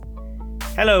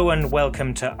Hello and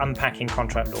welcome to Unpacking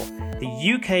Contract Law,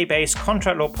 the UK-based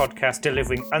contract law podcast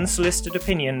delivering unsolicited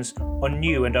opinions on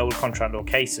new and old contract law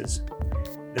cases.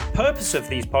 The purpose of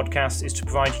these podcasts is to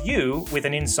provide you with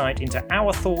an insight into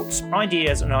our thoughts,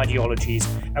 ideas and ideologies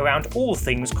around all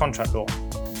things contract law.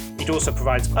 It also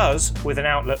provides us with an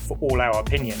outlet for all our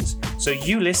opinions, so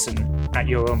you listen at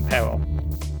your own peril.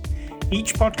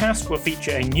 Each podcast will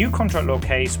feature a new contract law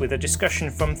case with a discussion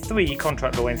from 3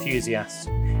 contract law enthusiasts.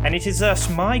 And it is thus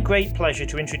my great pleasure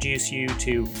to introduce you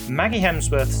to Maggie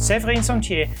Hemsworth, Séverine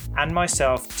Sentier, and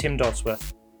myself, Tim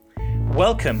Dodsworth.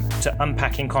 Welcome to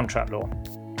Unpacking Contract Law.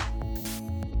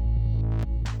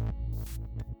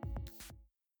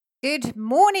 Good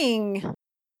morning,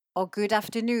 or good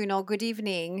afternoon, or good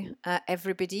evening,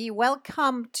 everybody.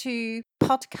 Welcome to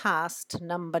podcast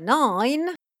number 9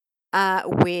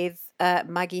 with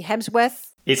Maggie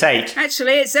Hemsworth. It's 8.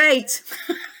 Actually, it's 8.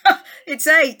 It's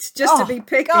 8, just to be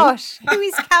picky. Gosh, who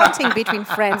is counting between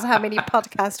friends how many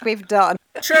podcasts we've done?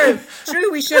 True.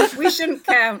 We shouldn't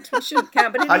count. But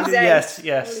it is 8.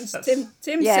 Yes. Well,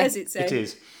 Tim says it's 8. It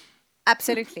is.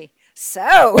 Absolutely.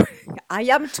 So, I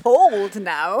am told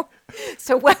now.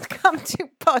 So, welcome to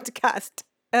podcast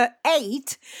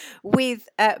 8 with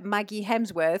Maggie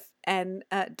Hemsworth and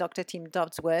Dr. Tim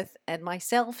Dodsworth and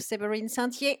myself, Séverine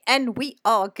Sentier. And we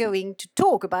are going to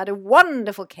talk about a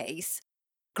wonderful case,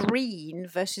 Green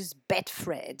versus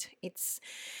Betfred.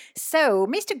 So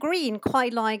Mr. Green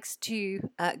quite likes to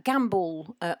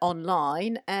gamble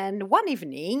online, and one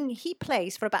evening he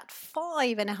plays for about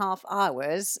 5.5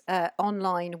 hours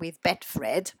online with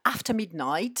Betfred after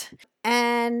midnight,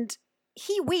 and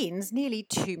he wins nearly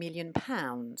 £2 million.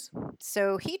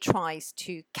 So he tries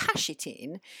to cash it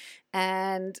in,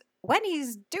 and when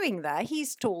he's doing that,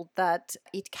 he's told that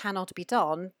it cannot be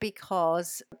done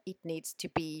because it needs to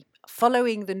be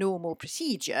following the normal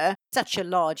procedure, such a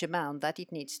large amount that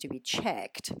it needs to be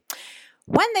checked.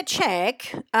 When they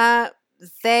check,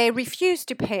 they refuse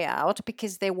to pay out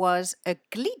because there was a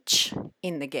glitch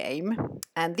in the game.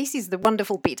 And this is the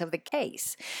wonderful bit of the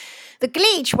case. The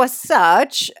glitch was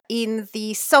such in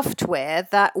the software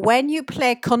that when you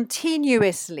play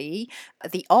continuously,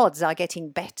 the odds are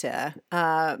getting better.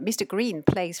 Mr. Green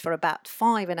plays for about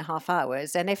 5.5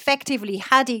 hours. And effectively,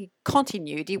 had he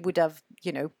continued, he would have,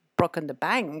 broken the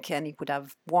bank and he would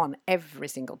have won every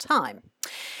single time.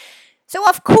 So,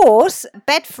 of course,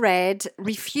 Betfred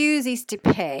refuses to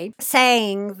pay,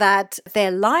 saying that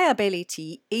their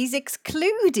liability is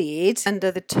excluded under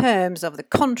the terms of the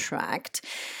contract,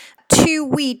 to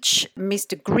which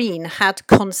Mr. Green had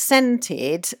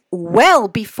consented well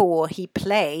before he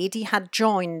played. He had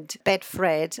joined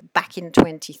Betfred back in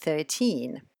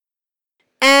 2013.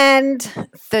 And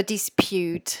the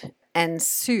dispute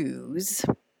ensues.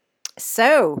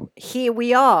 So here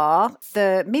we are.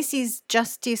 The Mrs.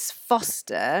 Justice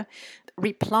Foster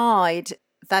replied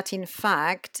that in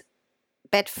fact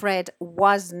Betfred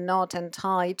was not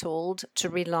entitled to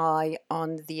rely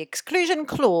on the exclusion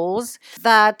clause,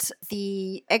 that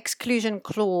the exclusion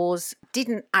clause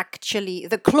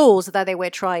the clause that they were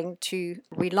trying to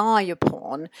rely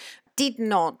upon did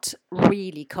not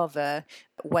really cover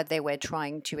what they were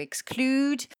trying to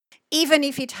exclude. Even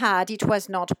if it had, it was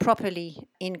not properly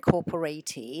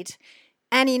incorporated.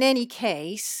 And in any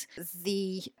case,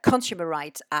 the Consumer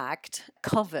Rights Act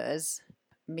covers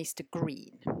Mr.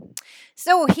 Green.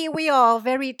 So here we are,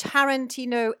 very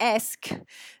Tarantino-esque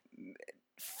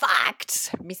facts.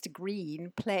 Mr.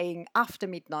 Green playing after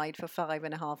midnight for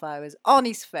 5.5 hours on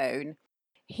his phone.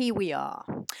 Here we are.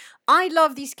 I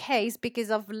love this case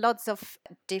because of lots of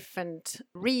different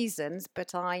reasons,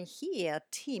 but I hear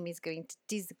Tim is going to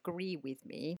disagree with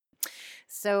me.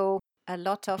 So a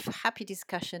lot of happy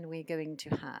discussion we're going to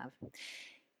have.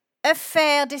 A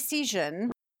fair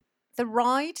decision, the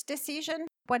right decision.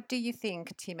 What do you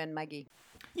think, Tim and Maggie?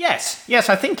 Yes,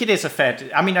 I think it is a fair...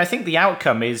 I think the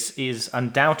outcome is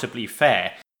undoubtedly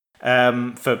fair.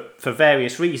 For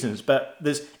various reasons, but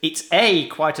it's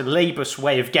quite a laborious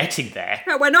way of getting there.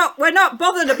 No, we're not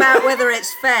bothered about whether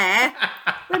it's fair.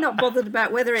 We're not bothered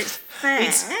about whether it's fair.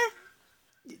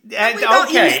 We've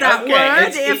not used that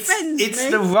word. It offends me. It's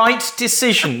the right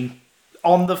decision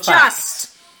on the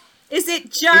facts. Is it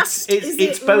just?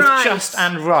 It's both right? Just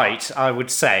and right, I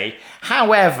would say.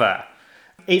 However,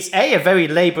 it's a very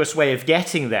laborious way of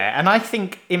getting there, and I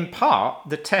think in part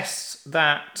the tests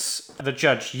that the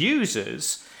judge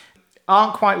uses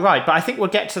aren't quite right. But I think we'll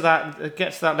get to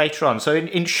that later on. So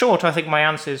in short, I think my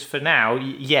answer is for now,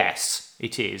 yes,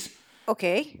 it is.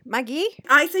 Okay, Maggie?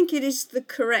 I think it is the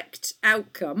correct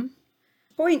outcome.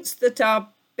 Points that are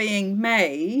being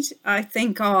made, I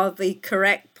think, are the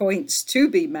correct points to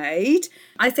be made.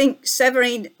 I think,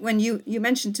 Severine, when you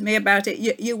mentioned to me about it,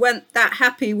 you weren't that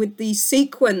happy with the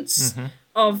sequence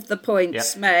of the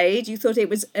points made. You thought it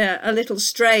was a little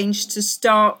strange to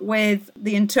start with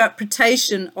the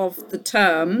interpretation of the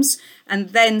terms and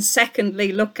then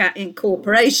secondly look at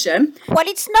incorporation. Well,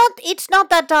 it's not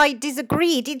that I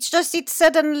disagreed. It's just it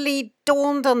suddenly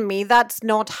dawned on me that's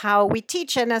not how we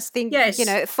teach. And I think,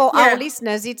 for our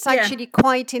listeners, it's actually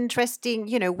quite interesting.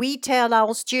 We tell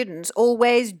our students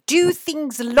always do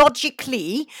things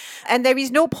logically, and there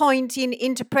is no point in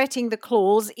interpreting the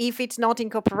clause if it's not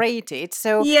incorporated.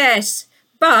 So yes,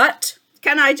 but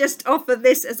can I just offer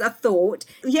this as a thought?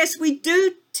 Yes, we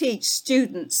do teach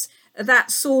students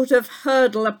that sort of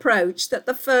hurdle approach, that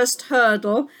the first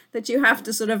hurdle that you have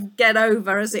to sort of get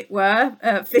over, as it were,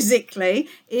 physically,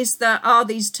 is that are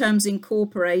these terms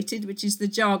incorporated, which is the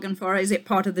jargon for is it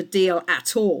part of the deal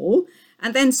at all?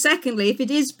 And then secondly, if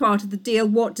it is part of the deal,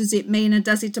 what does it mean and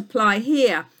does it apply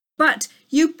here? But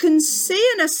you can see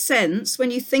in a sense,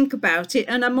 when you think about it,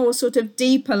 on a more sort of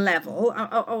deeper level,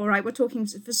 all right, we're talking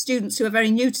for students who are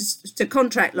very new to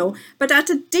contract law, but at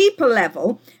a deeper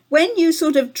level, when you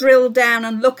sort of drill down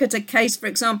and look at a case, for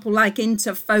example, like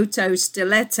Interphoto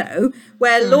Stiletto,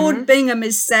 where Lord Bingham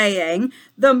is saying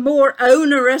the more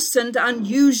onerous and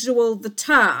unusual the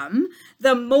term,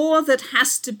 the more that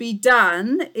has to be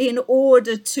done in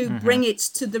order to bring it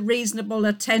to the reasonable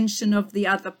attention of the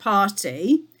other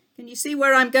party. Can you see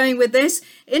where I'm going with this?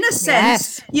 In a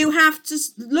sense, you have to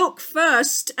look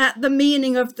first at the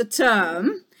meaning of the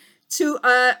term to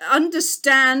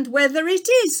understand whether it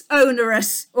is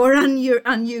onerous or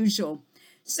unusual.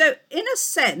 So in a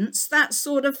sense, that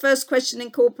sort of first question,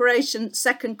 incorporation,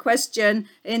 second question,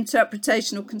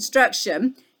 interpretation or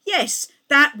construction, yes,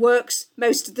 that works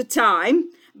most of the time,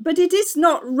 but it is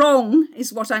not wrong,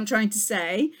 is what I'm trying to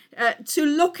say, to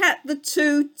look at the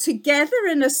two together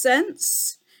in a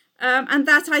sense. And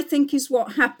that, I think, is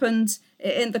what happened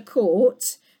in the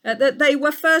court. That they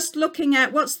were first looking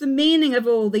at what's the meaning of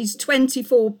all these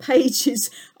 24 pages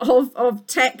of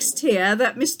text here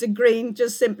that Mr. Green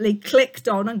just simply clicked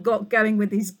on and got going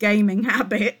with his gaming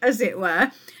habit, as it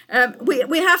were.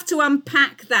 We have to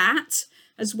unpack that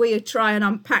as we try and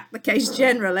unpack the case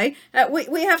generally.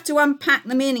 We have to unpack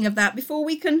the meaning of that before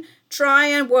we can try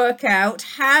and work out,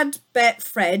 had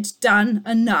Betfred done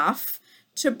enough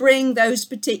to bring those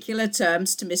particular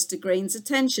terms to Mr. Green's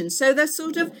attention? So they're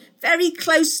sort of very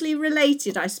closely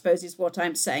related, I suppose, is what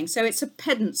I'm saying. So it's a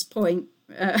pedant's point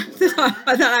that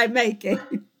I'm making.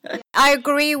 I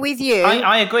agree with you.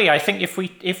 I agree. I think if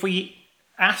we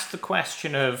ask the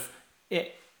question of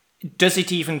does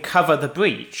it even cover the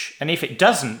breach, and if it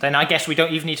doesn't, then I guess we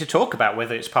don't even need to talk about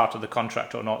whether it's part of the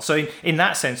contract or not. So in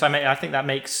that sense, I think that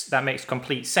makes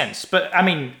complete sense. But I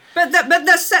mean,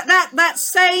 that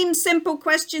same simple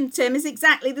question, Tim, is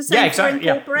exactly the same for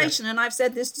incorporation. And I've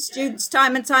said this to students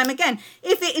time and time again.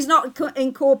 If it is not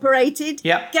incorporated,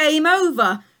 game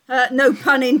over. No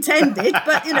pun intended,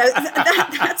 but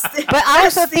that's the. But I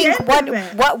also think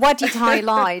what it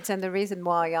highlights, and the reason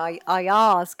why I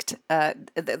asked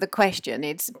the question,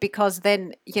 it's because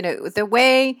then the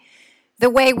way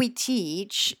we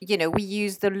teach, we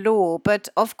use the law, but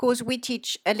of course we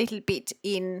teach a little bit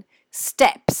in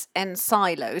steps and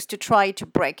silos to try to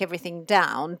break everything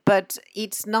down. But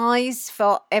it's nice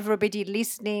for everybody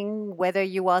listening, whether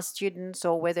you are students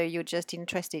or whether you're just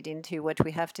interested into what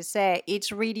we have to say. It's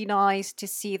really nice to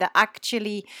see that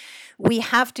actually we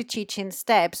have to teach in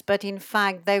steps, but in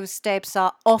fact those steps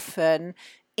are often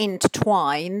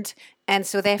intertwined. And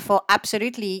so therefore,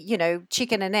 absolutely,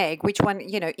 chicken and egg, which one,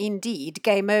 indeed,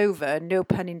 game over, no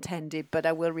pun intended, but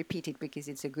I will repeat it because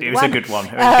it's a good one. It was a good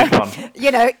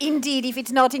one. Indeed, if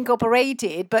it's not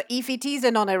incorporated, but if it is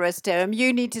an onerous term,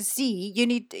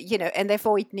 and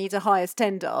therefore it needs a higher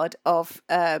standard of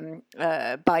by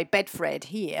Betfred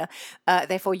here.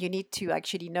 Therefore, you need to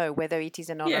actually know whether it is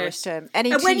an onerous term.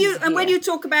 And when you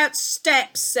talk about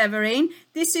steps, Severine,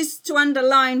 this is to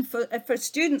underline for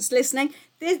students listening.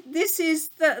 This is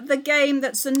the game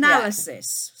that's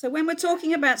analysis. So when we're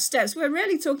talking about steps, we're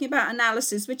really talking about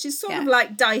analysis, which is sort of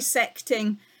like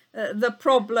dissecting the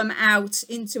problem out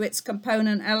into its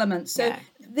component elements. So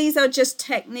these are just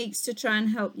techniques to try and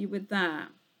help you with that.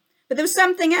 But there was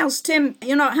something else, Tim.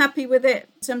 You're not happy with it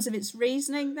in terms of its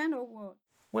reasoning then, or what?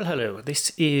 Well, hello,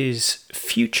 this is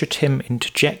Future Tim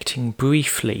interjecting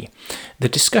briefly. The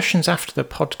discussions after the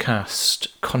podcast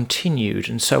continued,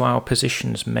 and so our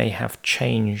positions may have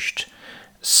changed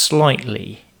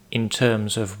slightly in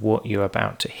terms of what you're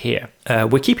about to hear.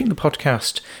 We're keeping the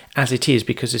podcast as it is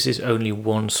because this is only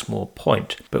one small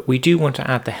point, but we do want to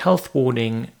add the health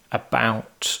warning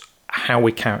about how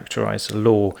we characterise the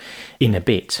law in a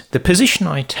bit. The position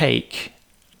I take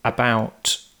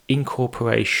about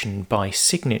incorporation by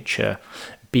signature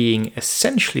being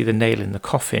essentially the nail in the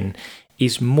coffin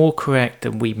is more correct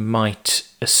than we might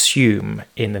assume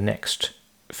in the next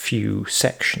few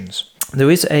sections. There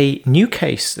is a new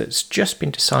case that's just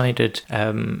been decided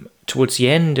towards the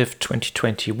end of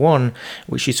 2021,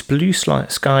 which is Blue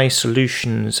Sky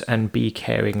Solutions and Bee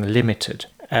Caring Limited.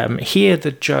 Here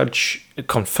the judge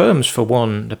confirms, for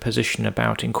one, the position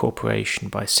about incorporation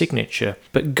by signature,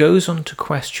 but goes on to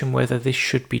question whether this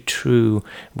should be true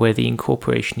where the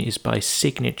incorporation is by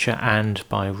signature and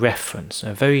by reference.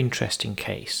 A very interesting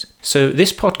case. So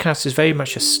this podcast is very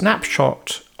much a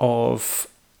snapshot of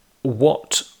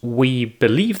what we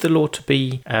believe the law to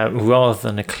be, rather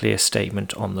than a clear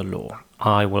statement on the law.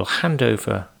 I will hand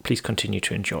over. Please continue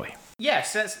to enjoy.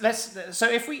 Yes, so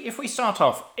if we start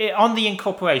off on the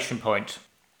incorporation point,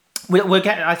 we'll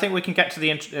get. I think we can get to the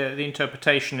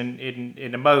interpretation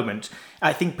in a moment.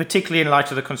 I think particularly in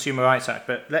light of the Consumer Rights Act,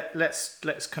 but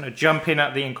let's kind of jump in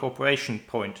at the incorporation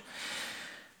point.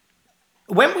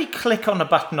 When we click on a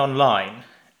button online,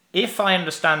 if I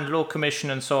understand Law Commission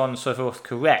and so on and so forth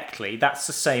correctly, that's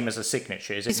the same as a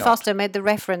signature, is it not? Ms. Foster made the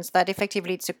reference that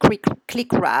effectively it's a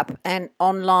click wrap, and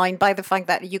online, by the fact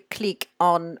that you click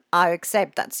on I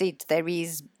accept, that's it. There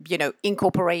is,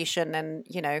 incorporation and,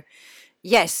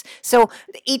 yes. So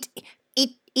it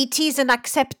is an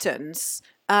acceptance.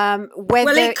 Well,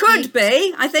 it could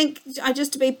be. I think,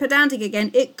 just to be pedantic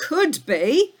again, it could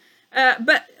be.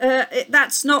 But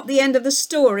that's not the end of the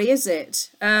story, is it?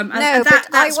 And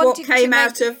that's what came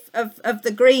out of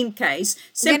the Green case.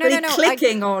 Simply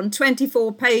clicking on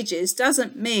 24 pages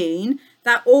doesn't mean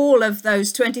that all of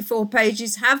those 24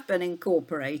 pages have been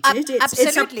incorporated.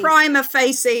 It's a prima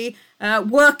facie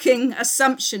working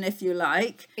assumption, if you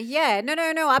like. Yeah,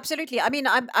 no, absolutely. I mean,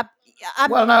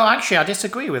 Well, no, actually, I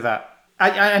disagree with that.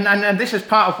 And this is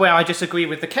part of where I disagree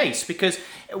with the case, because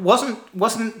it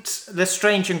wasn't the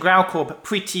Strange and Graukorb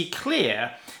pretty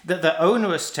clear that the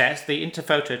onerous test, the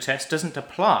interphoto test, doesn't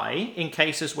apply in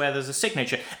cases where there's a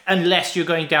signature, unless you're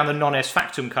going down the non est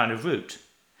factum kind of route.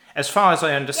 As far as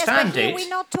I understand it. We're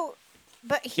not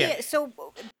But here, so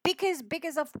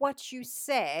because of what you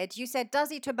said,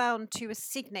 does it amount to a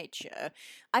signature?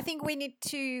 I think we need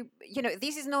to,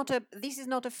 this is not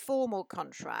a formal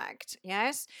contract,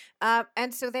 yes,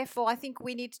 and so therefore I think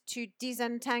we need to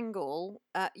disentangle,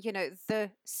 the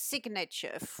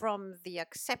signature from the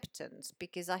acceptance,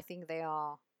 because I think they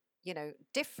are,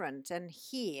 different. And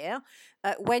here,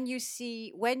 when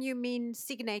you mean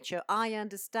signature, I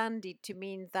understand it to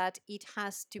mean that it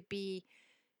has to be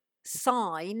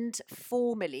signed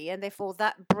formally, and therefore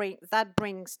that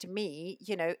brings to me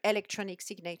electronic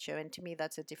signature, and to me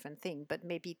that's a different thing. But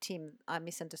maybe, Tim, I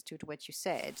misunderstood what you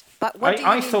said. But what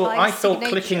I thought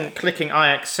clicking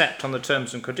I accept on the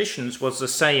terms and conditions was the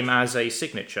same as a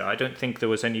signature. I don't think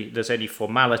there's any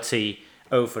formality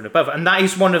over and above, and that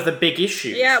is one of the big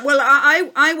issues. Yeah, well,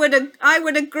 I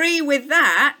would agree with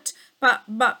that, but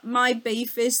my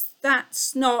beef is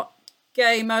that's not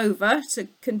game over, to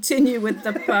continue with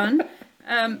the pun,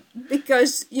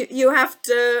 because you have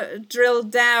to drill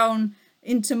down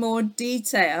into more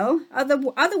detail.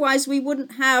 Otherwise, we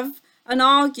wouldn't have an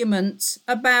argument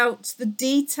about the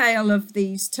detail of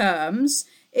these terms.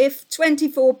 If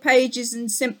 24 pages and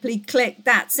simply click,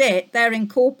 that's it, they're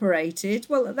incorporated.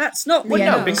 Well, that's not the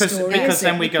end of the story, because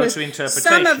then we go to interpretation.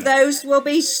 Some of those will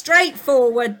be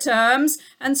straightforward terms,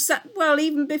 and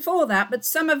even before that, but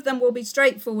some of them will be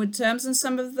straightforward terms and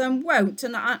some of them won't.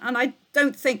 And I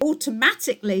don't think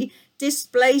automatically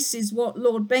displaces what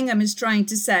Lord Bingham is trying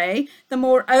to say. The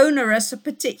more onerous a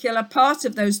particular part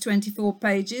of those 24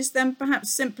 pages, then perhaps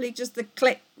simply just the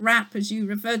click wrap, as you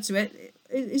referred to it,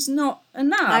 is not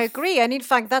enough. I agree, and in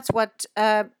fact that's what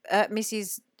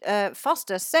Mrs.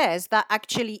 Foster says, that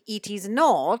actually it is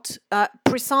not,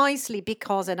 precisely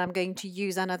because, and I'm going to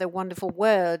use another wonderful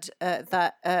word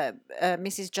that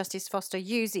Mrs. Justice Foster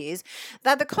uses,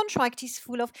 that the contract is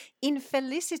full of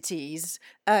infelicities.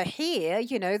 Here,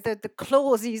 the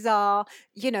clauses are,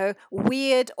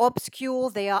 weird, obscure,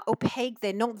 they are opaque,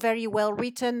 they're not very well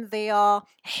written, they are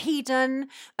hidden.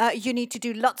 You need to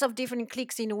do lots of different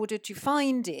clicks in order to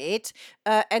find it.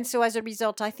 And so as a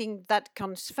result, I think that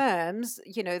confirms,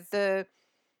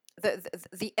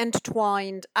 the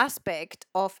intertwined aspect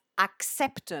of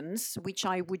acceptance, which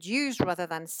I would use rather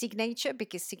than signature,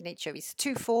 because signature is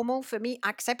too formal for me.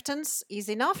 Acceptance is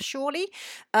enough, surely.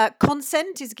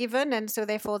 Consent is given, and so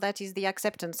therefore that is the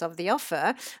acceptance of the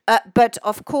offer. But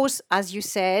of course, as you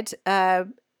said,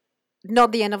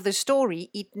 not the end of the story.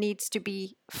 It needs to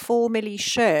be formally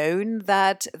shown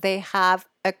that they have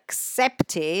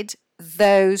accepted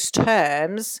those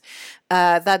terms,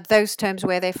 that those terms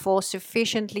were therefore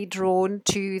sufficiently drawn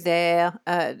to their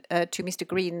to Mr.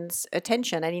 Green's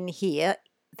attention, and in here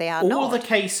they are not. All the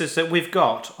cases that we've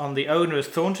got on the owners,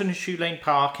 Thornton and Shoe Lane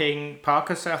Parking,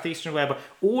 Parker Southeastern Webber,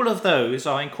 all of those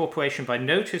are incorporation by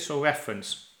notice or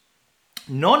reference.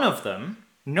 None of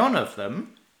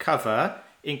them cover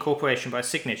incorporation by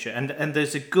signature, and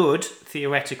there's a good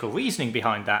theoretical reasoning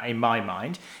behind that in my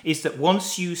mind, is that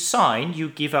once you sign, you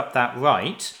give up that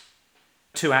right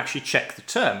to actually check the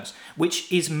terms,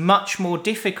 which is much more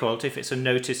difficult if it's a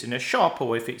notice in a shop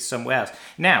or if it's somewhere else.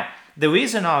 Now, there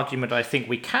is an argument I think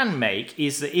we can make,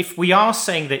 is that if we are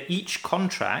saying that each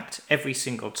contract every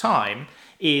single time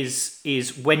is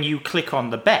when you click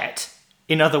on the bet,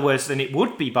 in other words, then it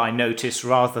would be by notice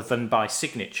rather than by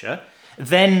signature,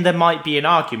 then there might be an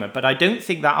argument, but I don't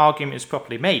think that argument is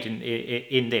properly made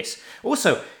in this.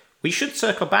 Also, we should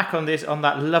circle back on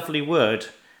that lovely word.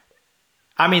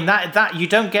 I mean, that you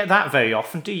don't get that very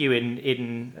often, do you?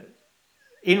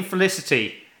 In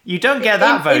Felicity, you don't get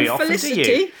that very often, do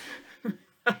you?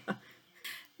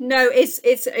 No,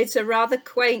 it's a rather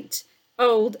quaint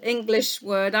old English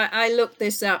word. I looked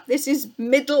this up. This is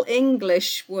Middle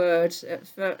English word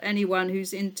for anyone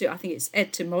who's into, I think it's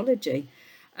etymology.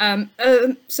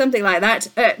 Something like that,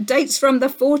 dates from the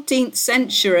 14th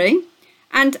century,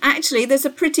 and actually there's a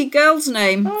pretty girl's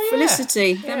name,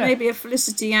 Felicity. There may be a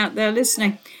Felicity out there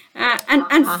listening, and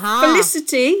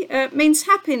Felicity means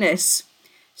happiness.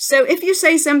 So if you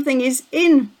say something is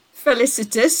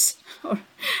infelicitous, or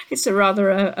it's a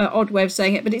rather odd way of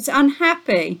saying it, but it's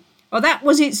unhappy, or that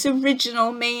was its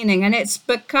original meaning, and it's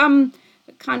become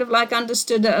kind of like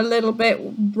understood a little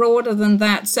bit broader than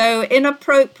that. So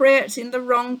inappropriate, in the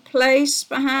wrong place,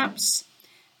 perhaps.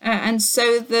 And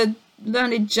so the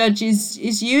learned judge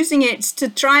is using it to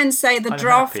try and say the unhappy.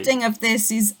 Drafting of this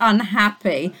is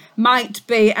unhappy, might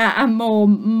be a more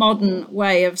modern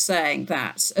way of saying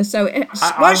that. So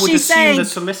I would assume the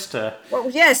solicitor. Well,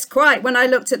 yes, quite. When I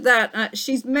looked at that,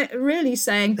 she's really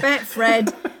saying,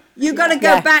 Betfred, you got to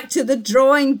go back to the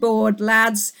drawing board,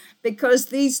 lads, because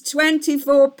these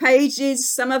 24 pages,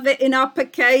 some of it in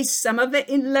uppercase, some of it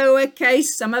in lowercase,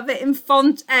 some of it in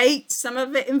font 8, some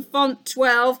of it in font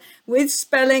 12, with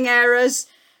spelling errors,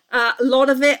 a lot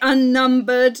of it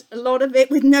unnumbered, a lot of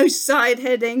it with no side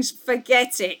headings.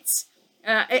 Forget it.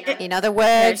 In other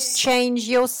words, change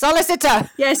your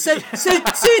solicitor. Yes, so do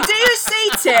you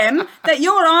see, Tim, that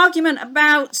your argument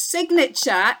about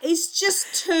signature is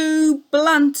just too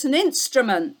blunt an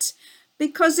instrument?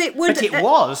 Because it would... But it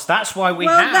was. That's why we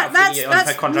have the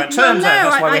Unfair Contract Terms Act.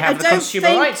 That's why we have the Consumer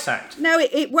Rights Act. No,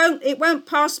 it won't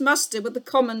pass muster with the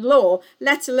common law,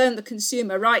 let alone the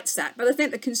Consumer Rights Act. But I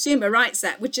think the Consumer Rights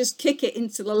Act would just kick it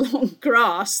into the long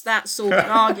grass, that sort of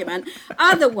argument.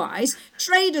 Otherwise,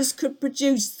 traders could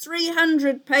produce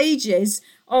 300 pages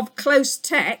of close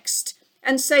text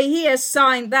and say, here,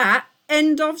 sign that,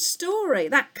 end of story.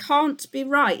 That can't be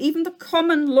right. Even the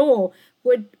common law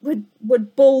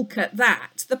would balk at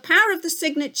that. The power of the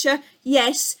signature,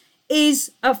 yes,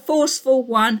 is a forceful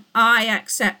one. I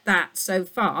accept that so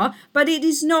far, but it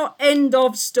is not end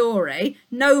of story.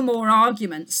 No more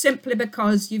argument simply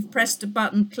because you've pressed a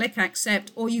button, click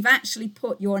accept, or you've actually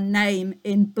put your name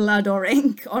in blood or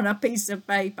ink on a piece of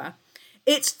paper.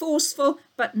 It's forceful,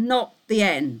 but not the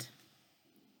end.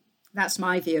 That's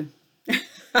my view.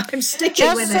 I'm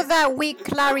sticking with it. Just so that we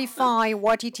clarify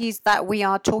what it is that we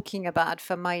are talking about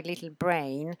for my little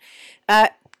brain,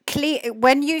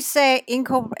 when you say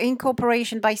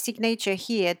incorporation by signature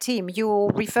here, Tim,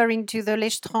 you're referring to the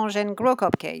Lestrange and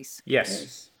Grocop case?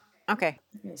 Yes. Okay.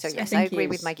 Yes. So yes, I agree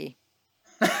with Maggie.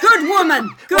 Good woman.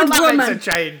 Good woman. That makes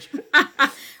a change.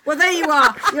 Well, there you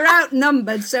are. You're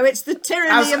outnumbered, so it's the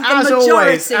tyranny of the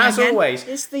majority. As always.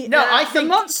 It's the, I think, the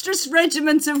monstrous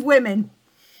regiment of women.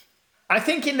 I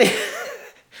think in the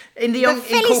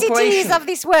felicities of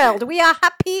this world, we are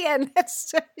happy, and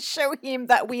let's show him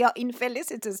that we are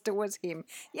infelicitous towards him.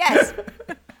 Yes.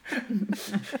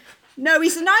 No,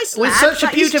 he's a nice lad. With such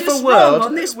a beautiful he's just world wrong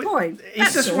on this point.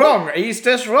 He's just wrong. He's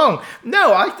just wrong.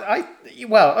 No,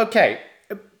 well, okay.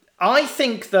 I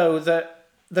think though that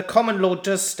the common law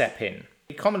does step in.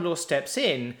 The common law steps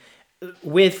in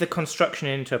with the construction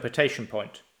and interpretation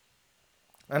point.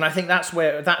 And I think that's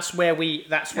where we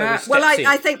step well, in.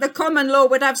 I think the common law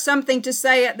would have something to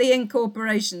say at the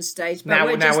incorporation stage. But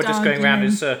We're just going round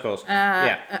in circles.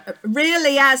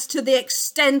 Really, as to the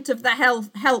extent of the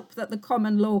help that the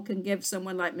common law can give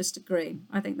someone like Mr. Green,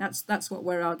 I think that's what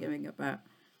we're arguing about.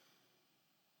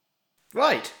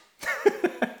 Right.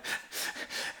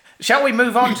 Shall we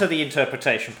move on to the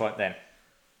interpretation point then?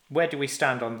 Where do we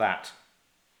stand on that?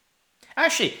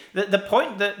 Actually, the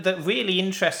point that really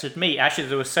interested me, actually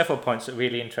there were several points that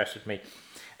really interested me.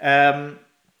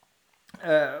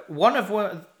 One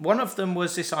of them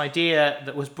was this idea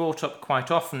that was brought up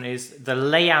quite often, is the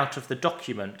layout of the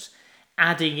document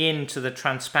adding into the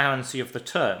transparency of the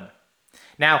term.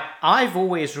 Now, I've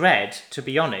always read, to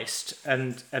be honest,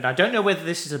 and I don't know whether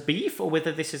this is a beef or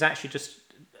whether this is actually just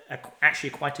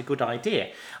quite a good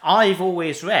idea. I've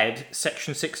always read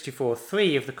Section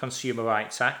 64(3) of the Consumer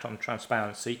Rights Act on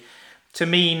transparency to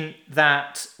mean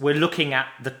that we're looking at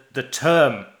the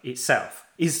term itself.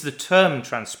 Is the term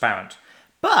transparent?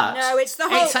 But no, it's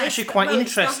actually quite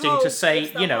interesting to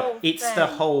say, it's the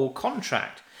whole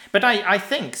contract. But I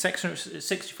think Section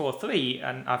 64(3),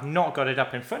 and I've not got it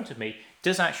up in front of me,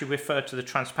 does actually refer to the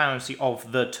transparency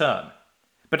of the term.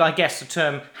 But I guess the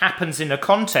term happens in a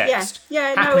context. It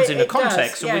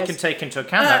does, so we can take into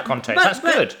account that context. That's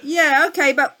good. Yeah,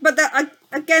 okay, but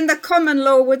again, the common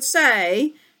law would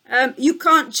say you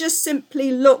can't just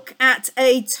simply look at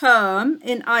a term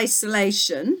in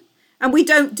isolation. And we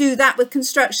don't do that with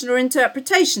construction or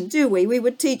interpretation, do we? We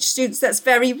would teach students that's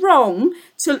very wrong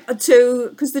to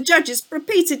because the judges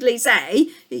repeatedly say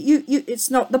it's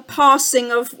not the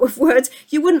parsing of words.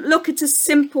 You wouldn't look at a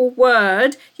simple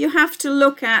word. You have to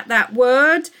look at that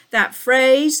word, that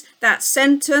phrase, that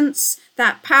sentence,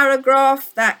 that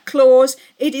paragraph, that clause.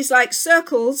 It is like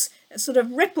circles, a sort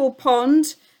of ripple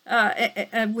pond,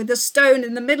 with a stone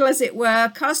in the middle, as it were,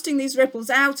 casting these ripples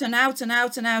out and out and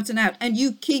out and out and out, and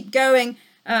you keep going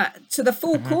to the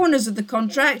four corners of the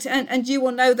contract, and you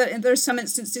will know that there are some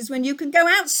instances when you can go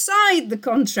outside the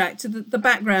contract to the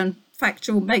background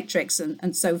factual matrix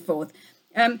and so forth.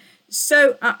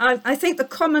 So I think the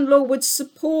common law would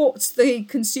support the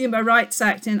Consumer Rights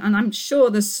Act, and I'm sure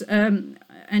there's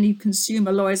any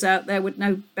consumer lawyers out there would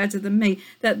know better than me,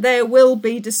 that there will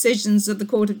be decisions of the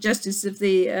Court of Justice of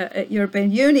the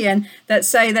European Union that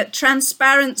say that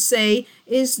transparency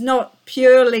is not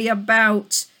purely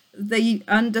about the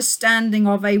understanding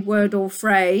of a word or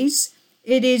phrase.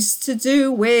 It is to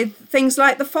do with things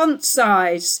like the font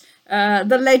size,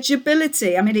 the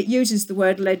legibility. I mean, it uses the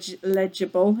word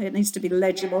legible. It needs to be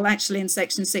legible, actually, in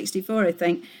Section 64, I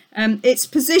think. Its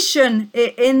position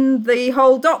in the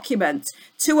whole document,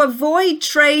 to avoid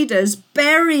traders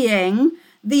burying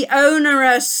the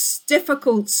onerous,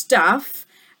 difficult stuff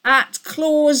at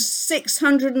clause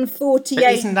 648B.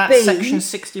 But isn't that Section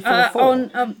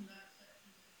 64(4)?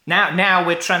 Now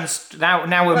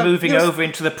we're moving over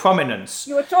into the prominence.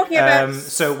 You were talking about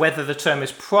so whether the term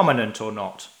is prominent or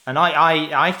not, and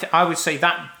I would say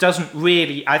that doesn't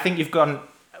really. I think you've gone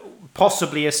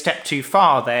possibly a step too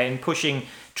far there in pushing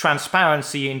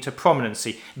transparency into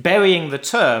prominency. Burying the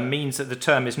term means that the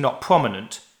term is not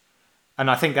prominent, and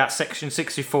I think that's Section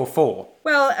 64(4).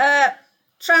 Well,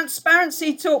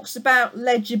 transparency talks about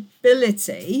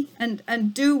legibility,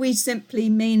 and do we simply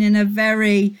mean in a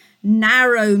very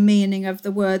narrow meaning of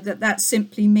the word that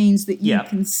simply means that you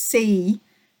can see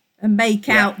and make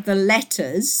out the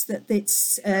letters, that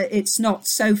it's not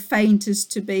so faint as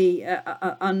to be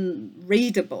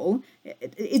unreadable?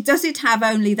 Does it have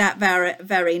only that very,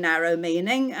 very narrow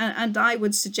meaning? And I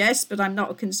would suggest, but I'm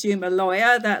not a consumer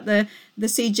lawyer, that the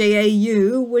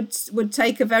CJAU would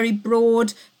take a very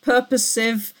broad,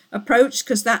 purposive approach,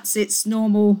 because that's its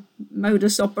normal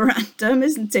modus operandum,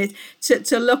 isn't it?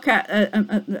 To look at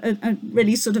a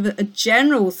really sort of a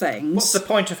general things. What's the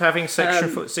point of having Section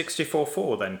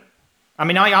 64(4) then? I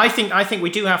mean, I think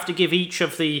we do have to give each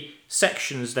of the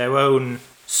sections their own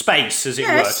space, as it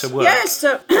were, to work. Yes.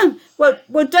 So,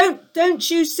 well, don't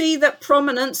you see that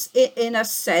prominence, in a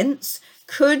sense,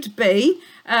 could be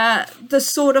the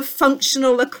sort of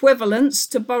functional equivalence,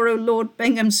 to borrow Lord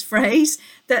Bingham's phrase,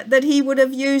 that he would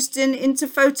have used in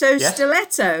Interfoto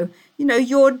Stiletto. You know,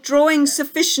 you're drawing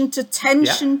sufficient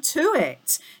attention to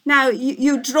it. Now,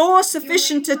 you draw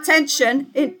sufficient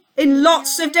attention in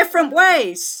lots of different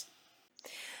ways.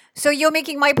 So you're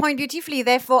making my point beautifully.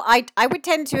 Therefore, I would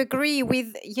tend to agree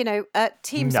with,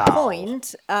 Tim's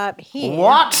point here.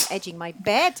 What? I'm edging my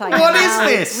bet. What is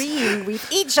this? Agreeing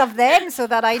with each of them so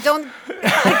that I don't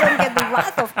don't get the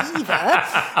wrath of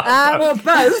either. Or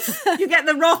both. You get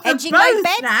the wrath of Hedging my both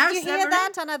bet. now. You hear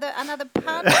that? Another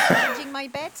pun. Hedging my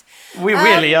bet. We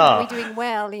really are. We're doing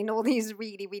well in all these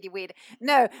really, really weird.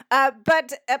 No,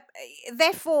 but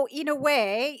therefore, in a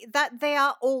way, that they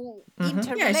are all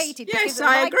interrelated. Yes, because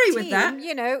I like agree with Tim,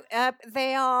 that.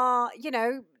 They are,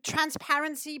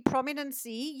 transparency,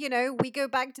 prominency. We go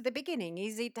back to the beginning.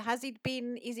 Is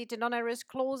it an onerous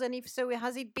clause? And if so,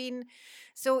 has it been?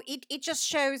 So it just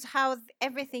shows how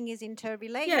everything is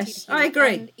interrelated. Yes, here. I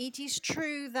agree. And it is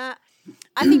true that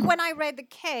I think when I read the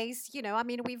case,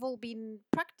 we've all been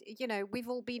we've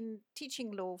all been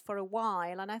teaching law for a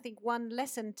while, and I think one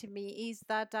lesson to me is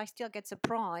that I still get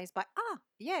surprised by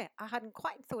I hadn't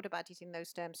quite thought about it in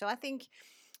those terms. So I think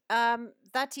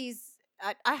that is.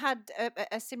 I had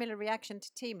a similar reaction to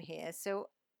Tim here. So,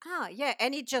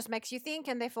 and it just makes you think,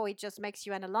 and therefore it just makes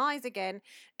you analyze again.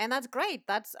 And that's great.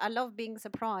 I love being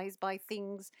surprised by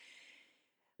things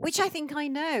which I think I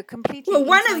know completely. Well,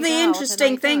 one of the inside out,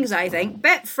 interesting things, I think,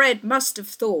 Betfred must have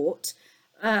thought,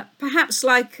 perhaps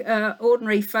like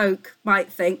ordinary folk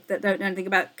might think that don't know anything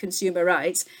about consumer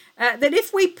rights, that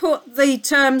if we put the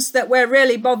terms that we're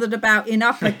really bothered about in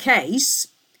uppercase,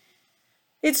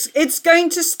 it's going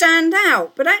to stand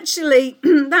out. But actually,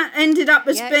 that ended up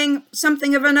as being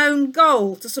something of an own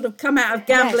goal to sort of come out of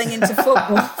gambling into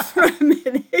football for a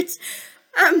minute.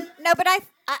 No, but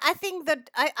I think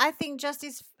that I think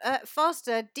Justice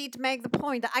Foster did make the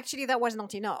point that actually that was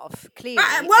not enough. Clearly,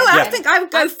 I think I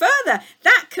would go further.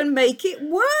 That can make it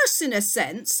worse in a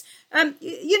sense. When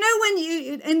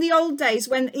in the old days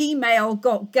when email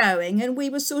got going and we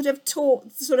were sort of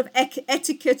taught sort of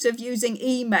etiquette of using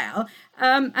email,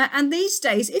 and these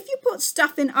days if you put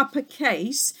stuff in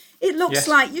uppercase, it looks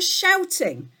like you're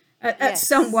shouting at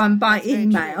someone by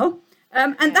email.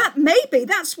 And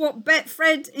that's what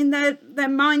Betfred in their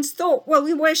minds thought. Well,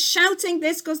 we were shouting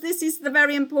this because this is the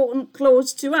very important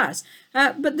clause to us.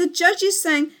 But the judge is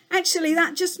saying, actually,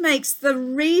 that just makes the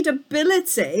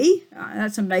readability,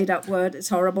 that's a made up word, it's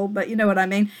horrible, but you know what I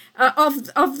mean, of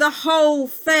the whole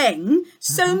thing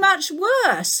so much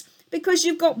worse. Because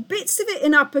you've got bits of it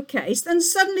in uppercase, then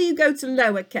suddenly you go to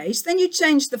lowercase, then you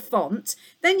change the font,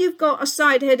 then you've got a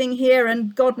side heading here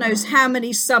and God knows how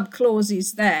many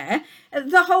sub-clauses there.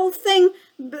 The whole thing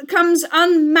becomes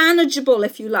unmanageable,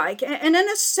 if you like. And in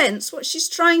a sense, what she's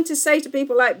trying to say to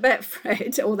people like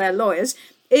Betfred or their lawyers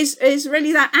is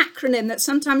really that acronym that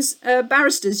sometimes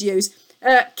barristers use,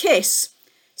 KISS.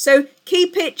 So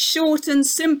keep it short and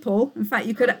simple. In fact,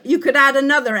 you could add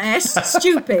another S,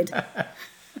 stupid.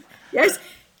 Yes,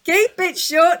 keep it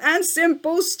short and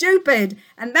simple, stupid.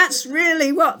 And that's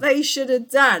really what they should have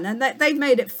done. And they've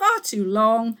made it far too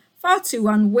long, far too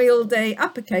unwieldy,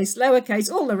 uppercase,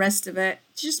 lowercase, all the rest of it.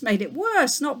 Just made it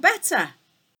worse, not better.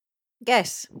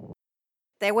 Yes.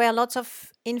 There were lots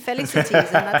of infelicities, and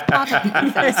that's part of the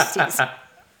infelicities.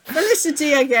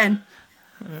 Felicity again.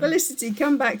 Felicity,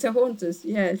 come back to haunt us,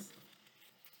 yes.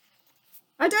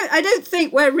 I don't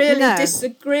think we're really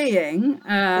disagreeing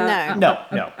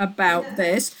about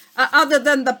this, other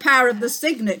than the power of the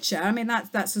signature. I mean,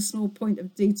 that's a small point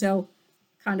of detail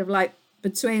kind of like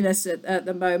between us at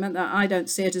the moment, that I don't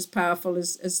see it as powerful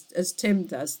as Tim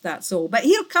does, that's all. But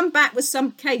he'll come back with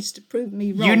some case to prove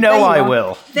me wrong. You know I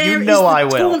will. You know I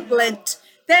will.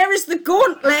 There is the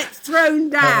gauntlet thrown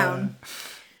down.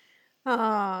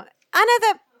 Another...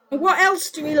 What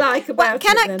else do we like about it?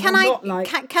 Can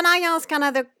I ask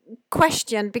another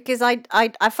question? Because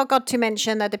I forgot to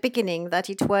mention at the beginning that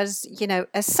it was,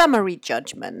 a summary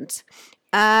judgment.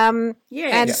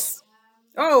 Yes.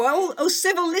 Oh,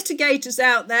 civil litigators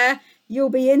out there, you'll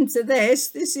be into this.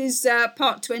 This is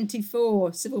part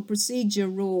 24, civil procedure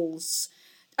rules.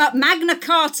 Magna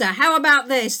Carta, how about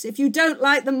this? If you don't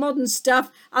like the modern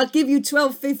stuff, I'll give you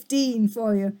 1215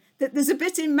 for you. There's a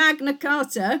bit in Magna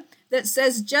Carta that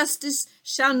says justice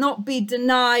shall not be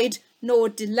denied nor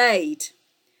delayed.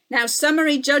 Now,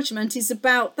 summary judgment is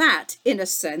about that, in a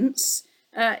sense.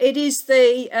 It is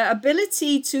the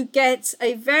ability to get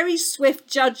a very swift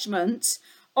judgment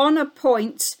on a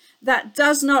point that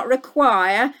does not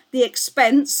require the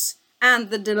expense and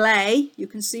the delay. You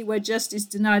can see where justice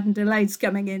denied and delayed is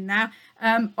coming in now,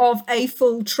 of a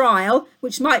full trial,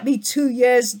 which might be 2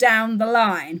 years down the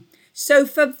line. So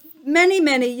for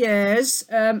many years,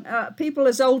 people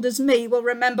as old as me will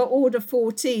remember Order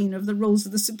 14 of the Rules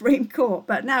of the Supreme Court,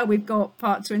 but now we've got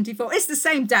Part 24. It's the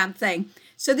same damn thing.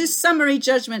 So this summary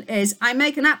judgment is, I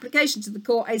make an application to the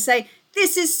court, I say,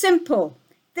 this is simple,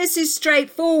 this is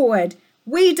straightforward.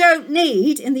 We don't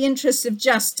need, in the interest of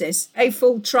justice, a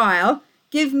full trial.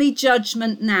 Give me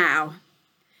judgment now.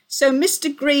 So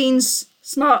Mr. Green's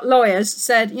smart lawyers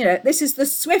said, this is the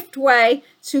swift way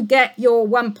to get your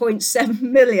 1.7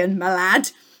 million, my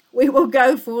lad. We will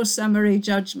go for summary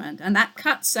judgment. And that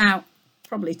cuts out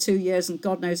probably 2 years and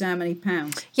God knows how many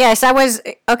pounds. Yes, I was.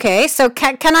 Okay, so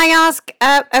can I ask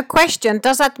a question?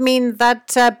 Does that mean that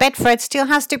Betfred still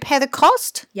has to pay the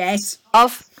cost? Yes.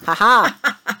 Haha.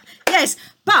 Yes,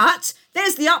 but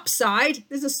there's the upside.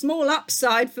 There's a small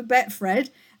upside for Betfred.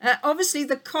 Obviously,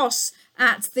 the costs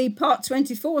at the Part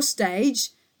 24 stage,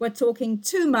 we're talking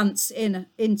 2 months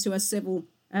into a civil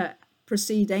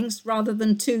proceedings rather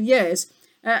than 2 years.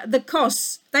 The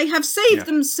costs, they have saved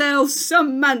themselves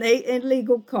some money in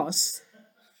legal costs.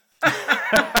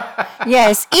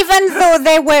 Yes, even though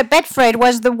Betfred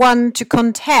was the one to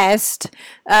contest,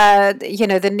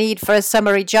 the need for a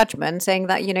summary judgment, saying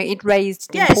that it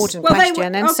raised the important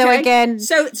question, and so again,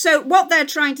 so what they're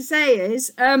trying to say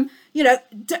is,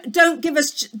 don't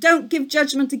give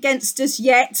judgment against us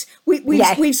yet.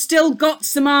 We've still got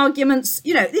some arguments.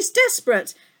 It's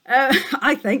desperate,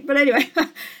 I think, but anyway.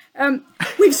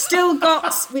 We're still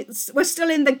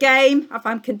in the game. If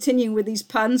I'm continuing with these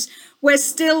puns, we're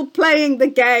still playing the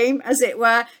game, as it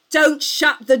were. Don't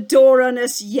shut the door on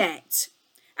us yet.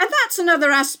 And that's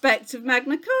another aspect of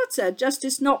Magna Carta,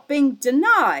 justice not being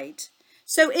denied.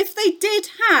 So if they did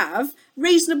have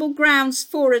reasonable grounds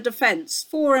for a defence,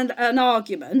 for an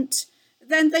argument,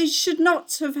 then they should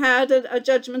not have had a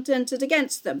judgment entered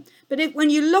against them. But when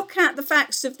you look at the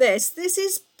facts of this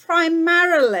is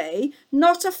primarily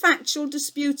not a factual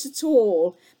dispute at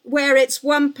all, where it's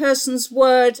one person's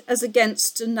word as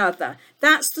against another.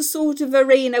 That's the sort of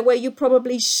arena where you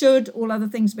probably should, all other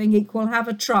things being equal, have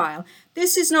a trial.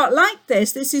 This is not like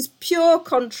this. This is pure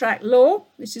contract law,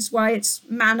 which is why it's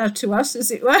manna to us, as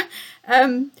it were.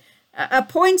 A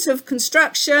point of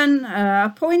construction,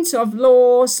 a point of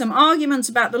law, some arguments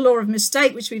about the law of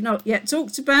mistake, which we've not yet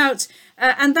talked about,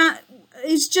 and that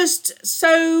is just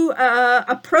so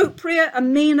appropriate,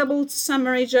 amenable to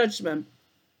summary judgment.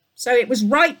 So it was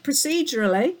right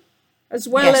procedurally, as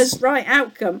well as right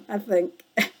outcome, I think.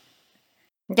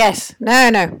 Yes,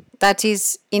 no, that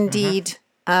is indeed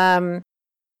very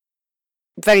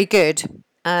good,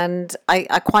 and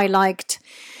I quite liked.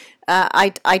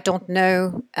 I don't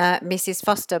know Mrs.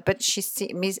 Foster, but she's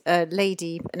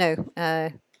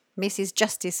Mrs.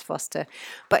 Justice Foster,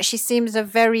 but she seems a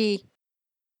very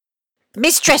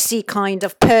mistressy kind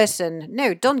of person.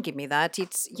 No, don't give me that.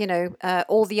 It's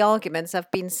all the arguments have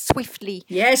been swiftly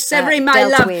my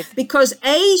love, with. because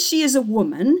A, she is a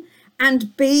woman,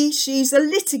 and B, she's a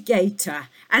litigator,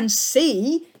 and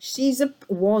C,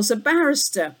 was a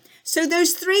barrister. So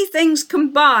those three things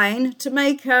combine to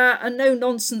make her a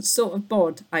no-nonsense sort of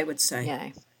bod, I would say.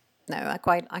 Yeah, no, I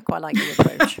quite like the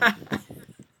approach.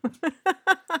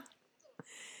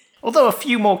 Although a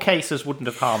few more cases wouldn't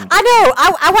have harmed. I know.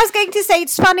 I was going to say,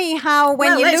 it's funny how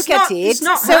when you look at it, it's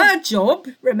not her job.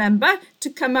 Remember, to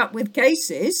come up with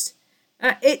cases.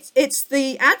 It's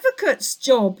the advocate's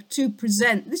job to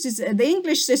present. This is the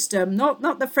English system,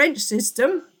 not the French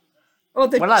system. Or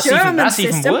the German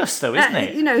system. Even worse, though, isn't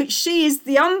it? She is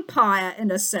the umpire in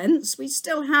a sense. We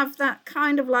still have that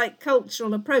kind of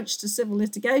cultural approach to civil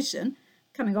litigation,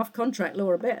 coming off contract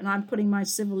law a bit, and I'm putting my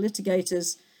civil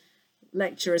litigators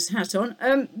lecturer's hat on.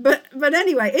 But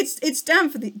anyway, it's down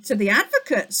to the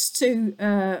advocates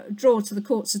to draw to the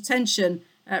court's attention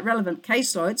relevant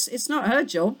case law. It's not her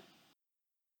job.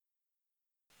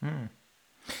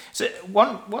 So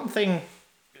one thing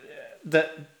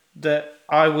that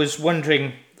I was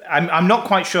wondering, I'm not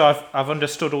quite sure I've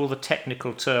understood all the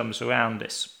technical terms around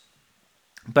this,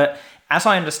 but as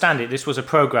I understand it, this was a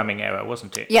programming error,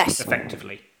 wasn't it? Yes.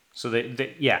 Effectively. So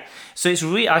So it's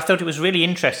I thought it was really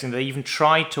interesting. They even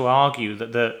tried to argue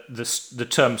that the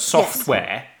term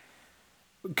software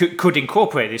could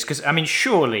incorporate this, because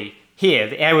surely here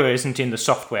the error isn't in the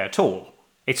software at all.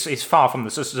 It's far from the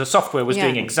software was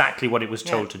doing exactly what it was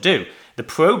told to do. The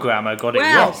programmer got it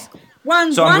wrong.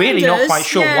 So I'm really not quite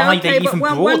sure why they even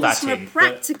brought that in. From a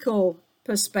practical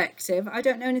perspective, I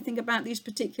don't know anything about these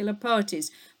particular parties,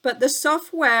 but the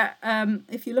software,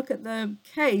 if you look at the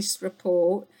case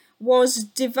report, was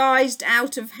devised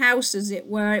out of house, as it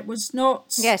were. It was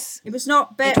not. Yes. It was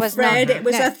not Betfred. It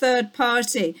was a third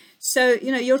party. So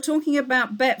you're talking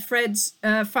about Betfred's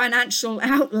financial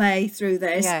outlay through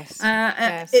this. Yes.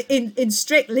 In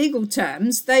strict legal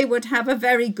terms, they would have a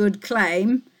very good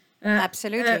claim.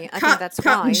 Absolutely, I think that's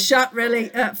cut fine. And shut, really,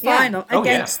 final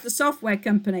against the software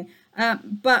company.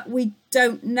 But we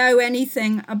don't know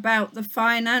anything about the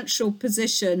financial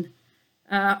position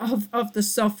of the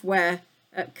software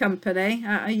company.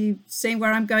 Are you seeing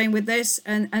where I'm going with this?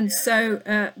 And so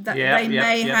they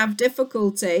may have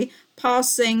difficulty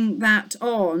passing that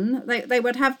on, they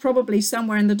would have probably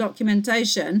somewhere in the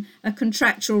documentation a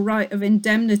contractual right of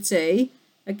indemnity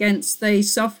against the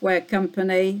software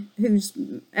company whose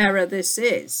error this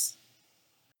is.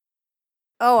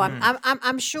 Oh,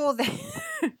 I'm sure they.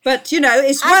 But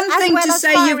it's one thing to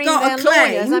say you've got a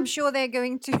claim. Lawyers, I'm sure they're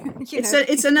going to.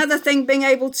 It's another thing being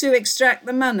able to extract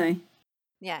the money.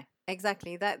 Yeah,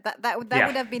 exactly. That would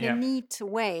have been a neat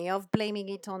way of blaming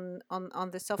it on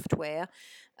the software.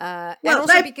 Well,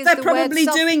 they're probably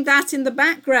doing that in the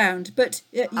background, but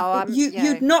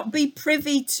you'd not be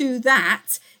privy to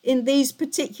that in these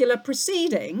particular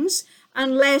proceedings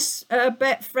unless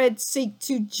Betfred seek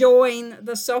to join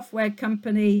the software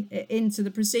company into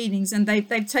the proceedings, and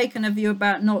they've taken a view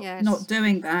about not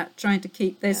doing that, trying to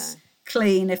keep this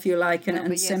clean, if you like,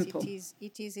 and simple.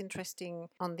 It is interesting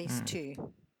on this too.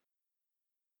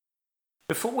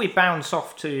 Before we bounce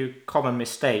off to common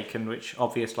mistake, in which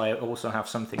obviously I also have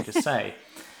something to say,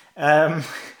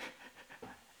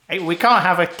 we can't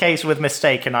have a case with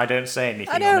mistake and I don't say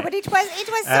anything. I know, but it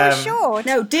was so short.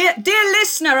 No, dear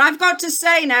listener, I've got to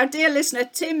say now, dear listener,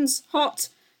 Tim's hot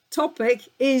topic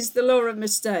is the law of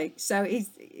mistake. So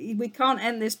we can't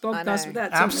end this podcast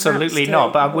without talking absolutely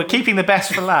about not. But we're keeping the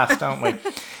best for last, aren't we?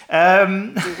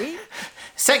 Do we?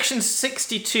 Section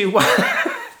 62.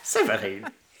 Severin.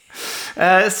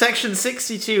 Section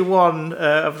 62(1)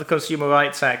 of the Consumer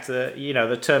Rights Act,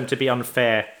 the term to be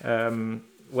unfair,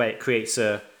 where it creates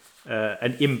an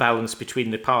imbalance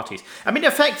between the parties. I mean,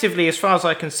 effectively, as far as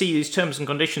I can see, these terms and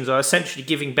conditions are essentially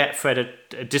giving Betfred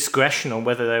a discretion on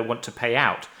whether they want to pay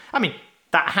out. I mean,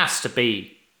 that has to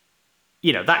be,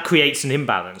 that creates an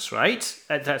imbalance, right?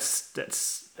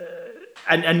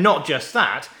 And not just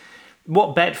that.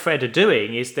 What Betfred are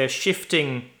doing is they're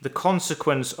shifting the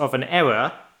consequence of an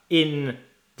error in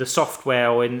the software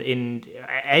or in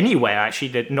anywhere,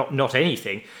 actually, not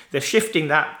anything. They're shifting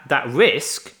that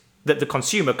risk that the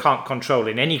consumer can't control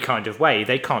in any kind of way.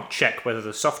 They can't check whether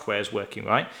the software is working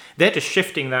right. They're just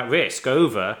shifting that risk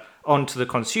over onto the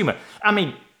consumer. I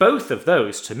mean, both of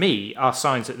those, to me, are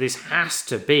signs that this has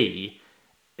to be,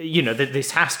 that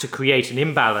this has to create an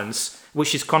imbalance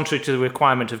which is contrary to the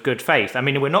requirement of good faith. I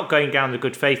mean, we're not going down the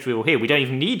good faith rule here. We don't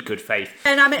even need good faith.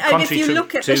 And I mean, if you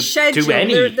look at the schedule,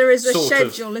 there is a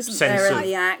schedule, isn't there, in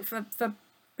the Act for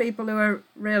people who are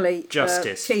really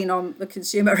keen on the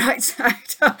Consumer Rights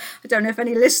Act. I don't know if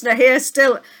any listener here is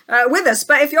still with us,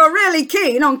 but if you're really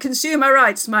keen on consumer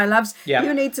rights, my loves,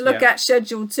 you need to look at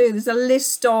Schedule 2. There's a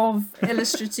list of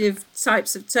illustrative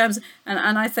types of terms,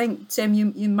 and I think, Tim,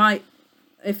 you might,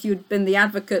 if you'd been the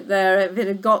advocate there, if it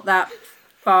had got that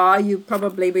far, you'd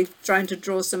probably be trying to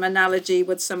draw some analogy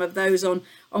with some of those on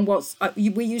what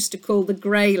we used to call the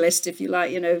grey list, if you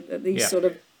like, these sort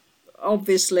of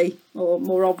obviously or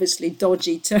more obviously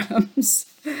dodgy terms.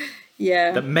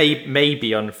 That may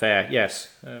be unfair, yes.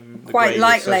 Quite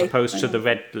likely. As opposed to the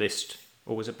red list,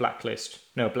 or was it blacklist?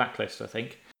 No, blacklist, I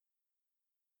think.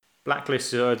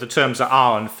 Blacklist are the terms that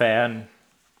are unfair and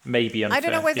may be unfair. I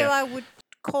don't know whether I would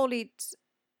call it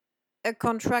a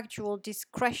contractual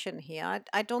discretion here.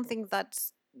 I don't think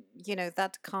that's,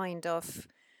 that kind of,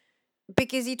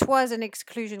 because it was an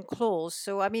exclusion clause.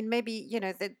 So, I mean, maybe,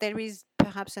 that there is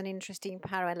perhaps an interesting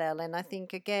parallel. And I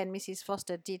think, again, Mrs.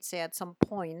 Foster did say at some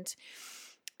point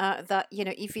that,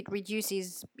 if it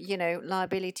reduces,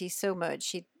 liability so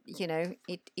much,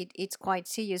 it's quite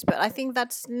serious. But I think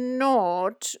that's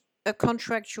not a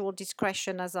contractual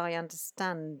discretion as I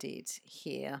understand it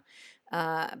here.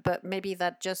 But maybe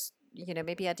that just,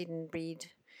 maybe I didn't read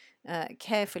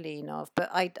carefully enough. But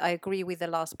I agree with the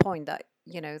last point that,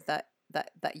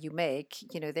 that you make.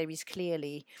 There is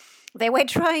clearly, they were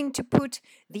trying to put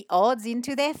the odds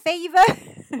into their favor.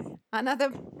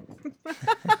 Another.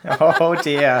 Oh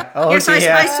dear. Yes,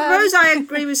 dear. I suppose I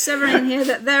agree with Severin here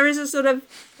that there is a sort of,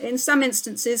 in some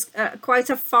instances, quite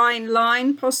a fine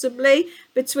line possibly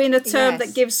between a term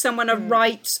that gives someone a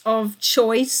right of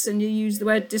choice, and you use the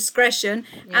word discretion,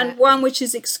 and one which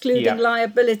is excluding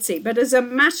liability. But as a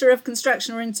matter of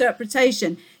construction or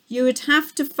interpretation, you would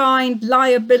have to find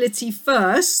liability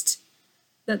first,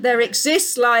 that there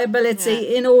exists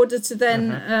liability in order to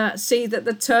then see that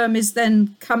the term is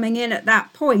then coming in at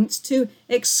that point to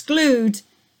exclude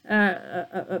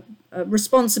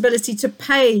responsibility to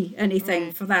pay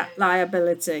anything for that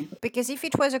liability. Because if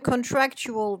it was a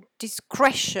contractual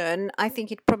discretion, I think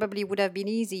it probably would have been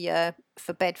easier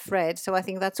for Bedford. So I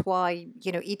think that's why,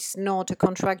 it's not a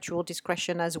contractual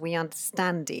discretion as we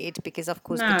understand it, because of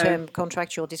course the term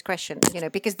contractual discretion,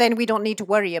 because then we don't need to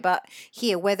worry about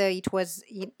here whether it was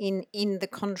in the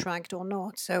contract or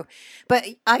not. So, but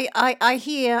I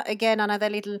hear again another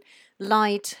little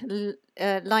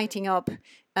lighting up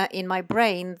in my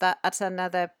brain that's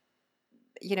another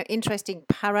interesting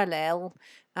parallel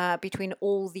between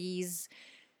all these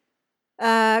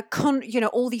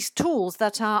all these tools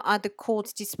that are at the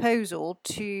court's disposal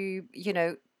to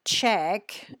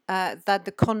check that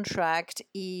the contract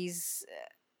is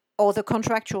or the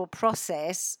contractual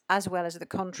process as well as the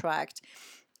contract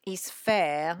is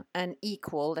fair and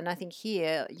equal. And I think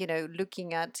here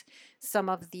looking at some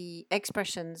of the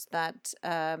expressions that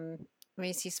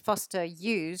Mrs. Foster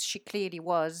used, she clearly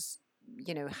was,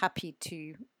 happy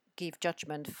to give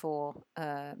judgment for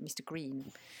Mr.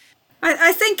 Green.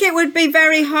 I think it would be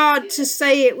very hard to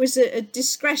say it was a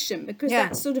discretion, because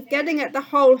that's sort of getting at the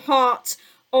whole heart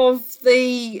of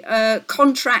the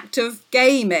contract of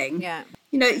gaming. Yeah.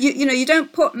 You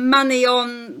don't put money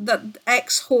on that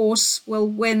X horse will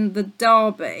win the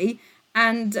Derby,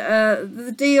 and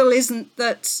the deal isn't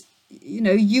that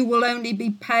you will only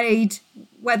be paid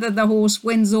whether the horse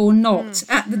wins or not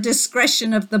at the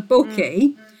discretion of the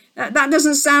bookie. That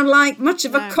doesn't sound like much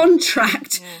of a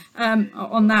contract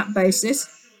on that basis.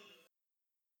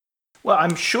 Well,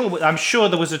 I'm sure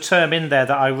there was a term in there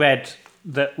that I read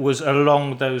that was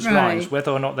along those lines.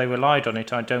 Whether or not they relied on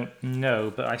it, I don't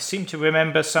know. But I seem to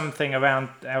remember something around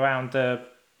the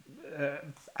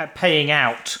paying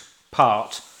out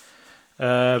part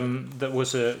that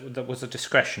was a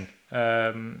discretion.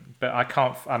 But I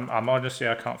can't. I'm honestly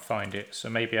I can't find it. So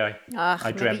maybe I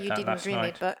dreamt that last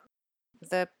night. But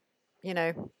the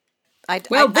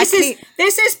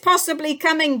this is possibly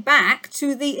coming back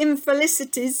to the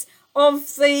infelicities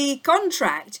of the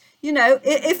contract.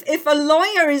 If a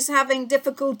lawyer is having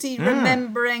difficulty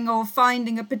remembering or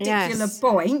finding a particular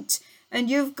point, and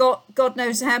you've got God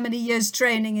knows how many years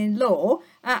training in law,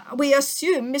 we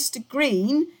assume Mr.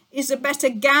 Green is a better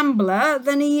gambler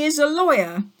than he is a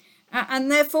lawyer.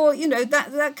 And therefore,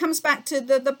 that comes back to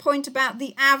the point about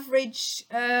the average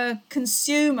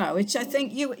consumer, which I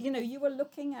think you were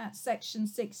looking at section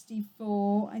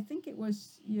 64. I think it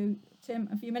was you, Tim,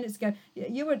 a few minutes ago.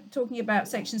 You were talking about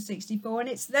section 64, and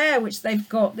it's there which they've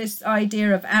got this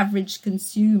idea of average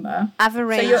consumer.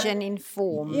 Average and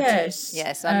informed. Yes.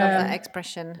 Yes, I love that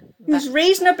expression. Who's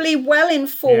reasonably well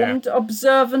informed,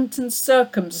 observant and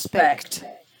circumspect.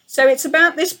 So it's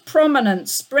about this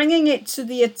prominence, bringing it to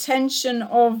the attention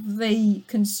of the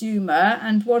consumer.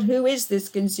 And who is this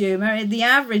consumer? The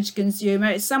average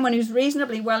consumer is someone who's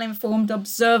reasonably well informed,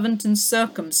 observant and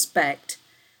circumspect.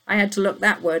 I had to look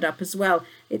that word up as well.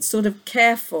 It's sort of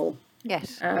careful.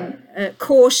 Yes.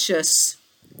 Cautious.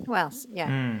 Well,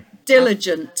 yeah.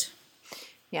 Diligent.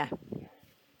 Yeah.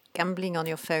 Gambling on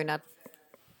your phone at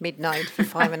midnight for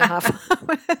 5.5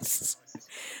 hours.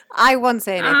 I won't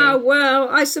say anything. Well,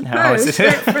 I suppose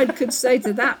Fred could say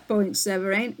to that point,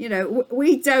 Severine,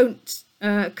 we don't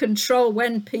control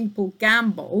when people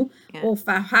gamble or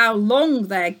for how long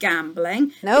they're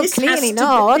gambling. No, clearly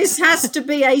not. This has to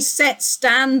be a set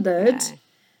standard,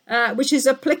 which is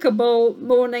applicable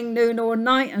morning, noon or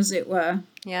night, as it were.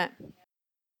 Yeah.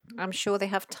 I'm sure they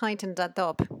have tightened that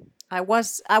up. I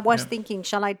was thinking,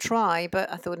 shall I try?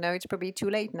 But I thought, no, it's probably too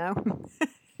late now.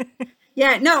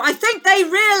 Yeah, no, I think they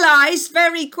realised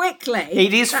very quickly.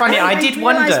 It is funny. I did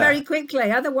wonder. Very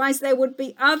quickly. Otherwise, there would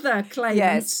be other claimants.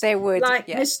 Yes, they would. Like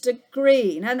Mr.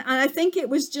 Green, and I think it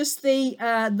was just the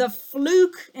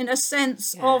fluke, in a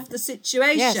sense, of the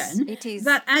situation. Yes, it is.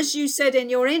 That, as you said in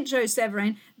your intro,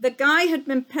 Severine, the guy had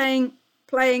been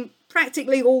playing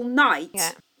practically all night.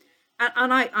 Yeah.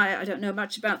 And I don't know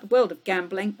much about the world of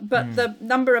gambling, but the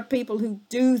number of people who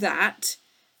do that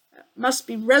must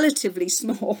be relatively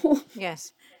small.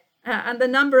 Yes. And the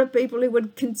number of people who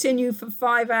would continue for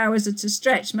 5 hours at a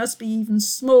stretch must be even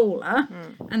smaller.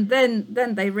 And then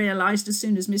they realised, as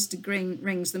soon as Mr. Green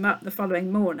rings them up the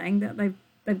following morning, that they've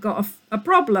got a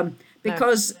problem.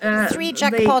 Because 3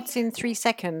 jackpots in 3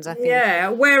 seconds, I think. Yeah,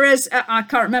 whereas I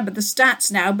can't remember the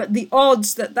stats now, but the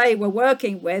odds that they were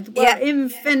working with were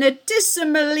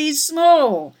infinitesimally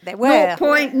small. They were.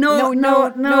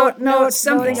 0.000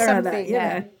 something or other.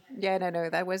 Yeah. Yeah, no,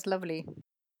 that was lovely.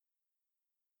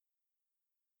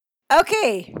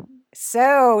 Okay,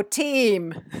 so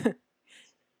team,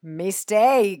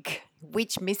 mistake,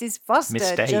 which Mrs.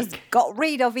 Foster just got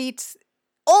rid of it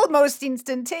almost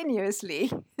instantaneously.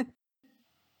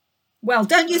 Well,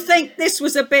 don't you think this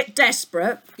was a bit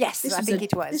desperate? Yes, I think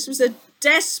it was. This was a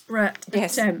desperate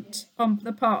Yes. attempt on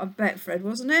the part of Betfred,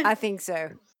 wasn't it? I think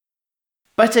so.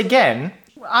 But again,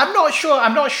 I'm not sure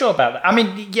about that. I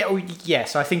mean,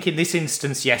 yes, I think in this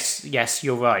instance, yes,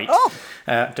 you're right. Oh.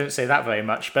 Don't say that very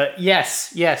much, but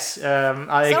yes,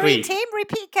 I agree. Sorry, Tim,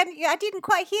 repeat. I didn't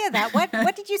quite hear that.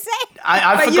 What did you say?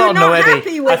 I've But forgotten you're not already.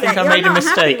 happy with I think it. I You're made a not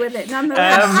mistake. happy with it,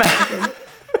 nonetheless.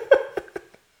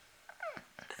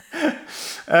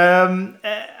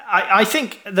 I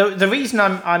think the reason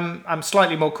I'm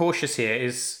slightly more cautious here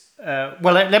is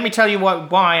let me tell you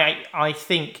why I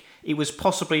think it was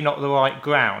possibly not the right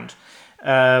ground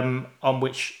on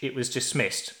which it was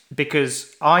dismissed,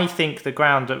 because I think the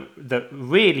ground that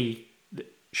really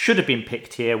should have been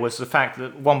picked here was the fact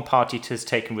that one party has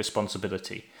taken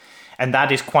responsibility, and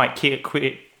that is quite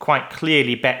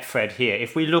clearly Betfred here.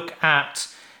 If we look at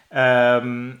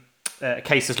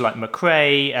cases like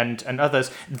McRae and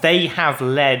others, they have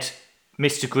led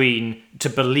Mr. Green to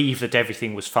believe that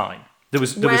everything was fine. There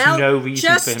was no reason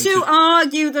just for him to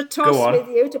argue the toss Go on. with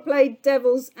you, to play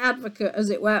devil's advocate, as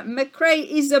it were. McRae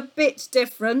is a bit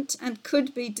different and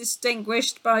could be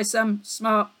distinguished by some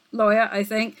smart lawyer, I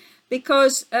think,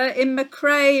 because in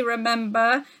McRae,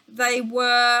 remember, they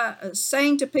were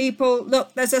saying to people,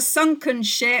 look, there's a sunken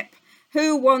ship.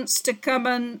 Who wants to come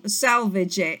and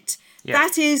salvage it? Yeah.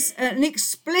 That is an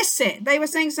explicit. They were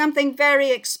saying something very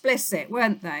explicit,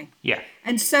 weren't they? Yeah.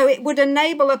 And so it would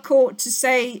enable a court to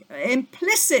say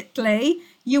implicitly,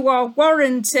 you are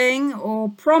warranting or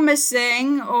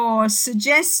promising or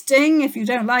suggesting, if you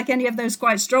don't like any of those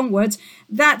quite strong words,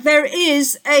 that there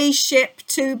is a ship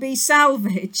to be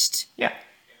salvaged. Yeah.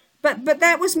 But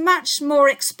that was much more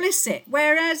explicit.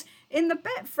 Whereas in the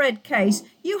Betfred case,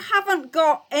 you haven't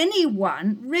got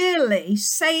anyone really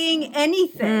saying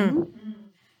anything.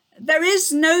 There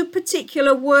is no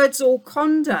particular words or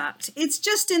conduct. It's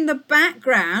just in the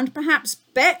background, perhaps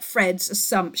Betfred's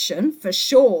assumption, for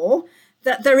sure,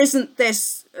 that there isn't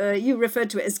this, you referred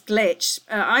to it as glitch,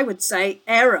 I would say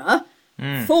error,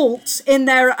 fault in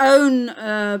their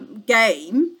own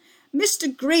game.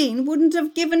 Mr. Green wouldn't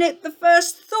have given it the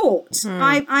first thought,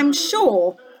 I'm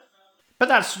sure. But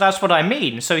that's what I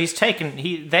mean. So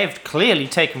they've clearly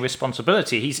taken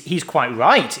responsibility. He's quite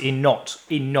right in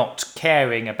not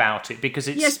caring about it, because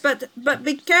it's yes, but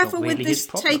be careful really with this his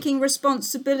problem. taking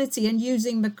responsibility and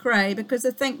using McRae, because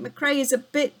I think McRae is a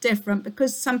bit different,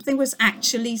 because something was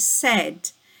actually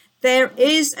said. There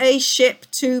is a ship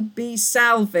to be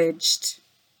salvaged,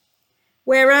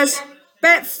 whereas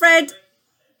Betfred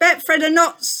are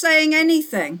not saying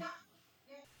anything.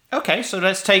 Okay, so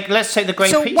let's take the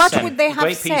Great So Peace. what then. would they The have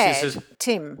Great Peace said, is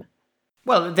Tim?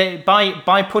 well,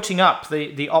 by putting up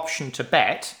the option to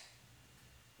bet,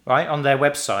 right, on their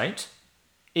website,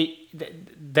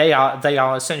 they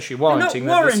are essentially warranting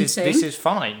that this is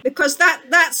fine. Because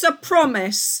that's a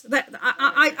promise. That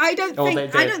I don't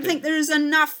think there is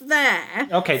enough there.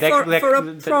 Okay, for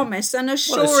a promise and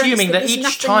assurance assuming that that there's each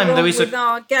nothing time wrong there is with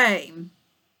our game.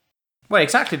 Well,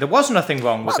 exactly. There was nothing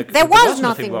wrong with Well, it. there was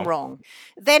nothing wrong.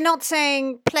 They're not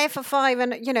saying play for 5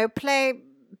 and, play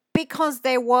because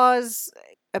there was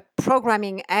a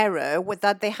programming error with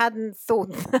that they hadn't thought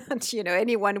that,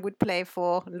 anyone would play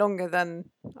for longer than,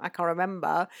 I can't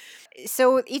remember.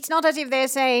 So it's not as if they're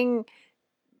saying,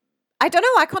 I don't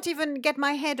know, I can't even get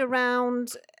my head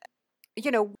around,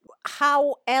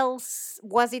 how else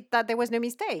was it that there was no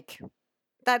mistake?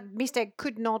 That mistake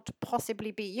could not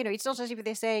possibly be, it's not as if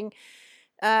they're saying,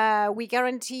 we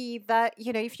guarantee that,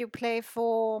 if you play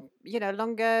for,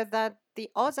 longer, that the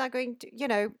odds are going to,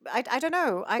 I don't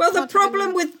know. Well, the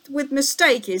problem with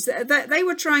mistake is that they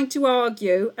were trying to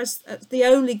argue as the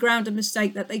only ground of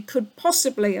mistake that they could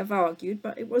possibly have argued,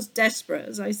 but it was desperate,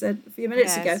 as I said a few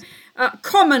minutes ago,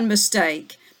 common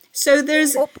mistake. So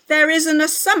there is an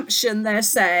assumption, they're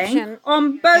saying,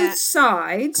 on both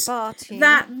sides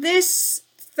that this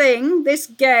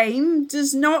game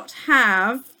does not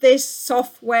have this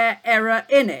software error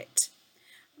in it.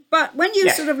 But when you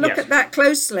sort of look at that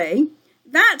closely,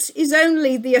 that is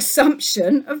only the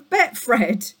assumption of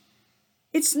Betfred.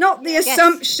 It's not the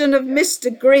assumption of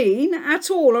Mr. Green at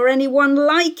all, or anyone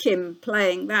like him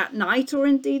playing that night, or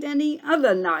indeed any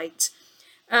other night.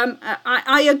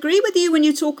 I agree with you when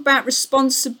you talk about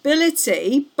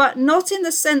responsibility, but not in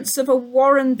the sense of a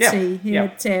warranty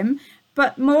here, Tim,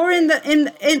 but more in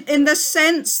the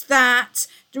sense that,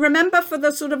 remember, for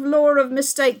the sort of law of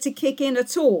mistake to kick in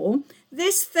at all,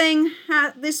 this thing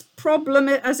had this problem,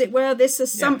 as it were, this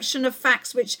assumption of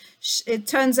facts, which it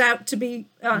turns out to be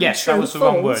yes, true, that was the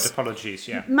false, wrong word. Apologies.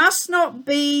 Yeah, must not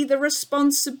be the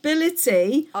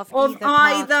responsibility Of of either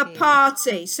either party.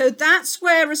 party. So that's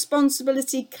where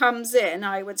responsibility comes in,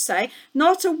 I would say.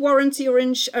 Not a warranty or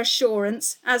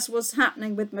assurance, as was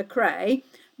happening with McRae,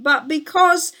 but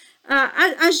because,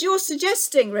 as you're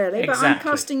suggesting, really, but I'm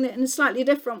Exactly. casting it in a slightly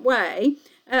different way,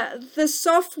 the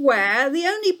software, the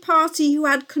only party who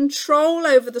had control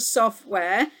over the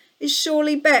software is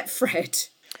surely Betfred.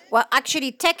 Well,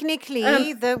 actually, technically,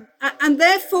 And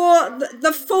therefore,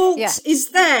 the fault Yeah. is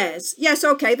theirs. Yes,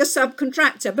 okay, the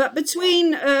subcontractor. But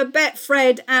between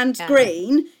Betfred and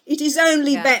Green, it is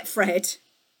only Betfred.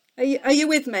 Are you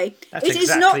with me? That's It is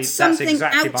exactly- not that's something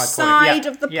exactly my point. outside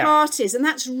Yeah, of the yeah. parties. And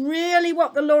that's really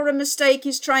what the law of mistake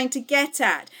is trying to get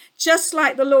at. Just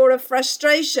like the law of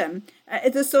frustration.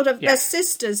 The sort of, they're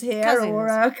sisters here, Cousins.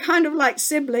 or kind of like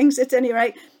siblings at any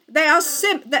rate. They are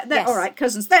they're Yes. all right,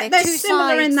 cousins. They're They're two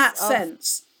similar in that sides of-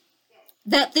 sense.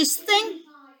 That this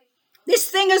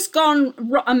thing has gone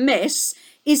amiss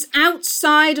is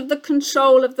outside of the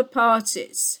control of the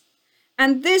parties.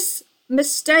 And this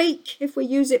mistake, if we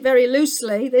use it very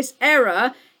loosely, this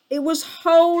error, it was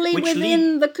wholly Which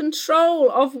within the control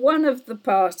of one of the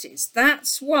parties.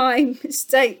 That's why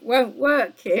mistake won't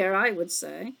work here, I would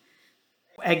say.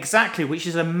 Exactly, which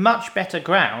is a much better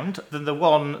ground than the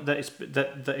one that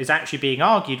is actually being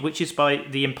argued, which is by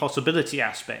the impossibility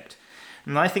aspect.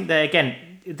 And I think there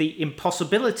again, the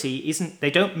impossibility isn't. They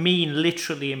don't mean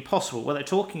literally impossible. What they're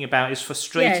talking about is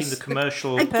frustrating Yes. the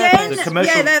commercial. Again, the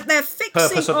commercial they're fixing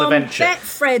purpose of the on venture.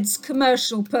 Betfred's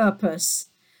commercial purpose.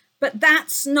 But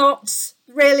that's not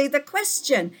really the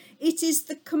question. It is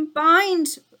the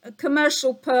combined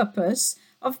commercial purpose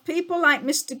of people like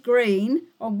Mr. Green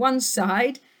on one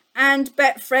side and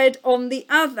Betfred on the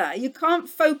other. You can't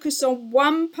focus on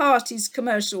one party's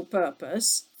commercial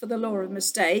purpose for the law of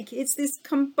mistake. It's this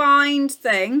combined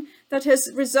thing that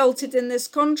has resulted in this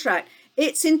contract.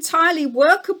 It's entirely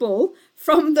workable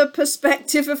from the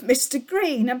perspective of Mr.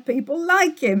 Green and people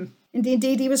like him. And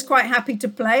indeed, he was quite happy to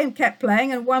play and kept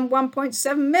playing and won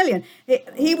 1.7 million.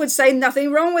 He would say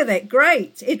nothing wrong with it.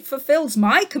 Great. It fulfills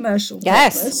my commercial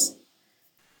purpose.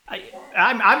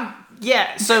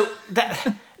 So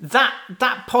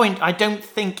that point I don't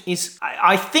think is.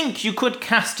 I think you could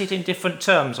cast it in different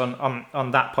terms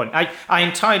on that point. I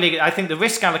think the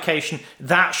risk allocation,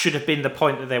 that should have been the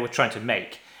point that they were trying to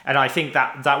make. And I think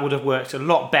that would have worked a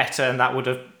lot better, and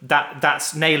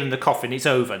that's nail in the coffin. It's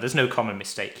over. There's no common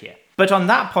mistake here. But on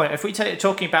that point, if we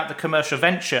talking about the commercial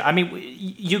venture, I mean,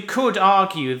 you could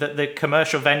argue that the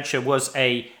commercial venture was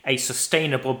a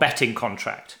sustainable betting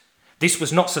contract. This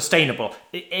was not sustainable.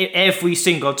 Every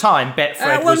single time,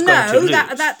 Betfred was going to lose.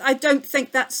 That I don't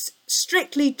think that's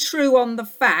strictly true on the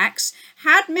facts.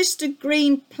 Had Mr.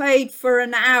 Green played for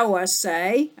an hour,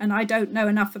 say, and I don't know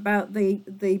enough about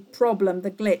the problem,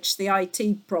 the glitch, the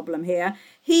IT problem here,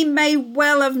 he may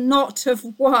well have not have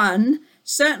won.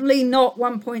 Certainly not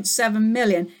 1.7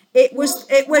 million. It was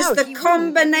the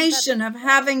combination of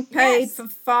having paid for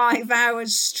 5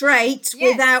 hours straight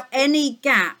without any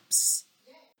gaps.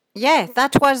 Yeah,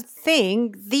 that was the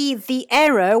thing. The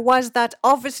error was that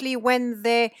obviously when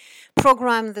they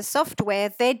programmed the software,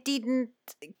 they didn't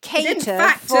cater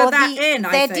factor that in,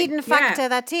 I they think. didn't factor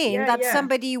that in, Yeah, that yeah.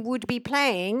 somebody would be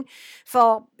playing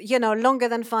for, longer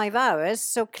than 5 hours.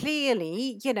 So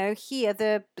clearly, here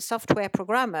the software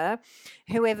programmer,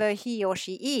 whoever he or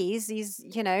she is,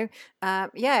 I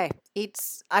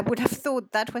would have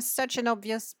thought that was such an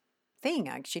obvious thing,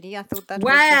 actually. I thought that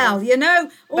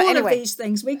all anyway. of these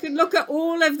things, we could look at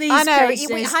all of these I know,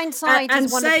 cases hindsight and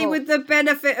is say wonderful. with the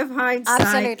benefit of hindsight,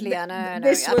 Absolutely, I know,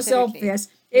 this was absolutely. obvious.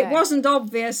 Yeah. It wasn't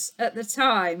obvious at the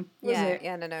time, was it?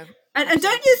 No. And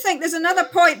don't you think there's another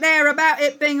point there about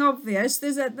it being obvious?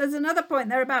 There's another point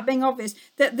there about being obvious,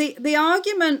 that the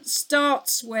argument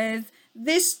starts with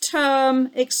this term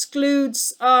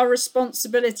excludes our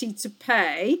responsibility to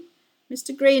pay.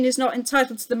 Mr. Green is not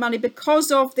entitled to the money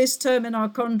because of this term in our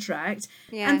contract.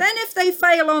 Yeah. And then if they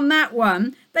fail on that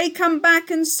one, they come back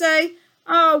and say,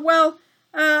 the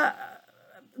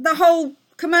whole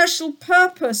commercial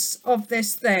purpose of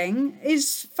this thing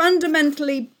is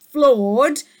fundamentally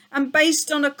flawed and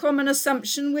based on a common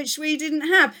assumption which we didn't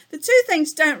have. The two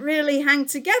things don't really hang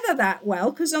together that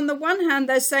well, because on the one hand,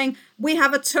 they're saying we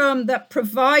have a term that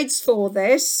provides for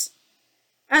this.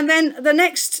 And then the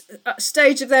next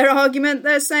stage of their argument,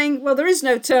 they're saying, well, there is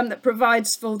no term that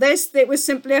provides for this. It was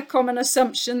simply a common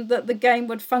assumption that the game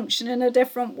would function in a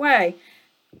different way.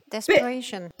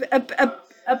 Desperation.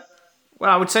 Well,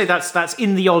 I would say that's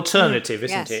in the alternative,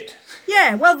 isn't Yes. it?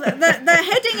 Yeah, well, they're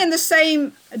heading in the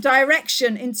same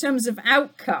direction in terms of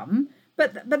outcome,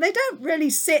 but they don't really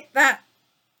sit that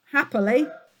happily,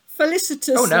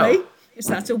 felicitously. Oh, no. Is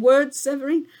that a word,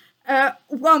 Severine?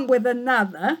 One with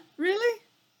another, really?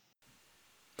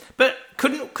 But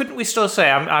couldn't we still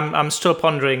say? I'm still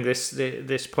pondering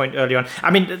this point early on.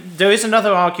 I mean, there is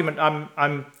another argument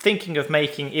I'm thinking of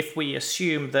making if we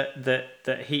assume that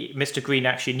Mr. Green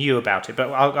actually knew about it.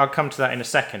 But I'll come to that in a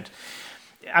second.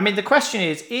 I mean, the question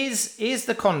is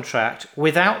the contract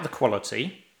without the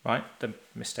quality, right? The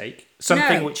mistake,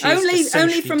 something which is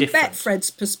only from different. Betfred's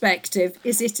perspective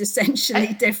is it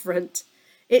essentially different.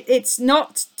 It's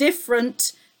not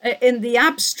different in the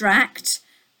abstract.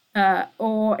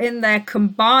 Or in their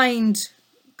combined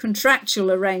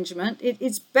contractual arrangement,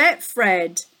 it's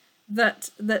Betfred that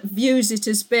views it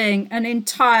as being an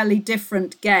entirely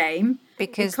different game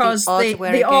because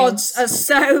the odds are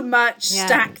so much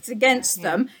stacked against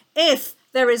them. If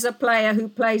there is a player who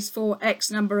plays for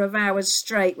X number of hours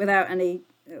straight without any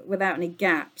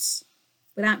gaps,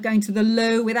 without going to the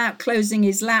loo, without closing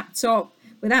his laptop,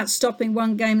 without stopping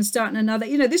one game and starting another,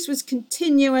 this was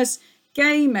continuous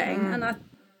gaming, and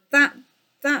that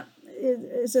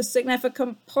is a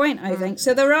significant point, I think.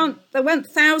 So there weren't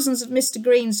thousands of Mr.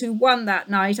 Greens who won that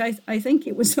night. I think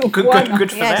it was a one-off,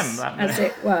 good for them, as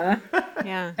it were.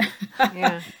 Yeah.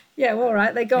 Yeah, all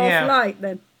right, they go off light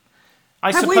then.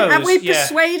 Have we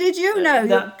persuaded you?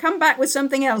 No, come back with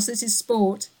something else. This is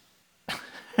sport.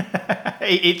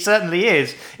 It certainly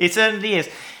is. It certainly is.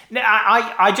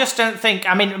 I just don't think.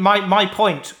 I mean, my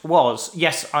point was,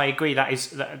 yes, I agree that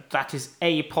is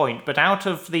a point, but out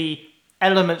of the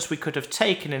elements we could have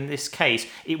taken in this case,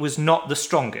 it was not the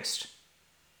strongest.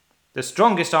 The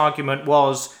strongest argument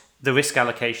was the risk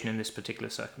allocation in this particular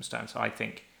circumstance, I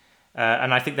think.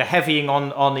 And I think the heavying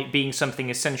on it being something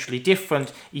essentially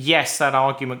different, yes, that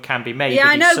argument can be made. Yeah,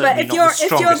 but I know, but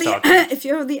if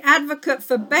you're the advocate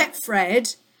for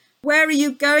Betfred, where are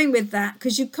you going with that?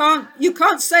 Because you can't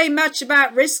say much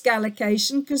about risk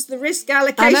allocation because the risk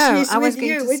allocation is with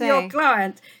you, with your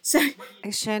client. So,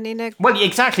 well,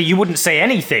 exactly. You wouldn't say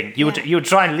anything. You would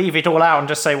try and leave it all out and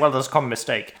just say, well, there's a common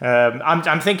mistake.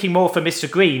 I'm thinking more for Mr.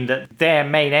 Green that their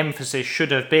main emphasis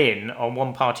should have been on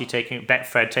one party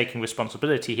Betfred taking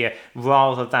responsibility here,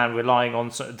 rather than relying on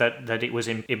that it was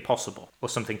impossible or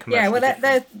something commercially. Yeah,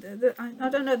 well, I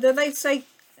don't know. Do they say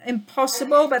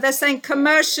impossible? But they're saying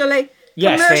commercially.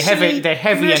 Yes, they're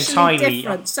heavy and tiny.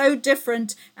 So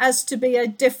different as to be a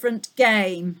different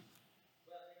game.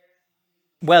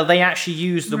 Well, they actually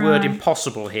use the word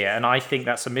impossible here, and I think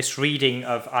that's a misreading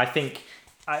of. I think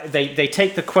they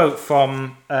take the quote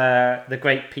from the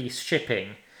Great Peace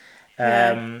Shipping,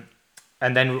 and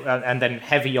then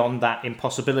heavy on that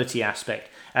impossibility aspect.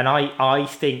 And I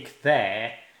think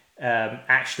there.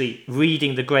 Actually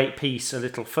reading the Great Peace a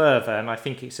little further, and I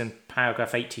think it's in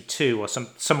paragraph 82 or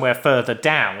somewhere further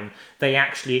down, they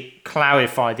actually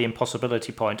clarify the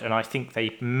impossibility point, and I think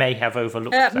they may have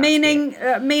overlooked that.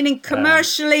 Meaning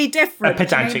commercially different. A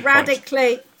pedantic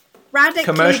radically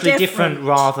commercially different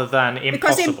rather than impossible.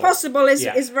 Because impossible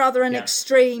is rather an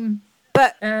extreme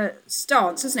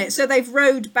stance, isn't it? So they've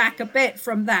rode back a bit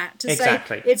from that to say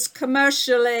it's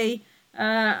commercially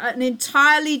an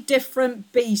entirely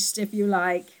different beast, if you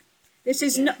like. This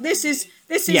is not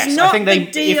the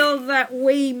deal that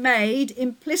we made.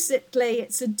 Implicitly,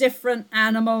 it's a different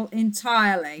animal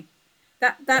entirely.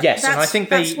 That's and I think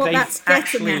that's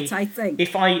getting at. I think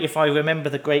if I remember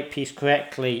the Great Peace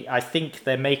correctly, I think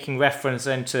they're making reference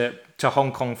then to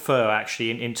Hong Kong fur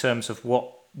actually in terms of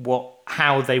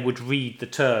how they would read the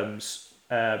terms.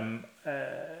 And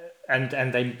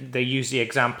they use the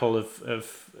example of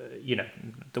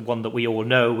the one that we all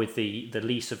know with the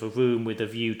lease of a room with a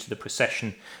view to the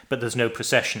procession, but there's no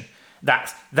procession.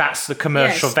 That's the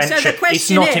commercial venture. So the question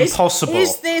it's not impossible.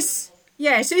 Is this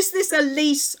a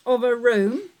lease of a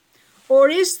room, or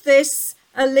is this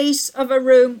a lease of a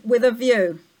room with a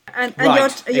view? And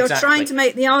you're trying to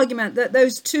make the argument that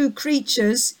those two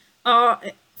creatures are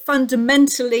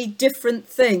fundamentally different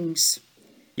things.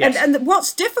 Yes. And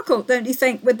what's difficult, don't you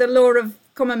think, with the law of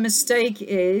common mistake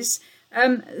is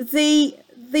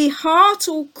the heart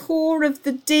or core of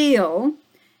the deal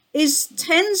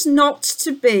tends not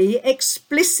to be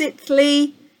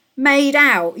explicitly made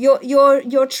out.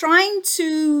 You're trying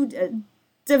to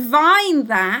divine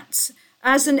that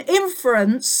as an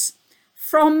inference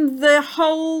from the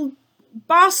whole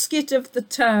basket of the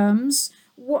terms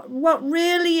what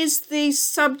really is the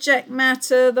subject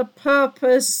matter, the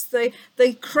purpose, the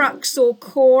crux or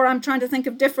core. I'm trying to think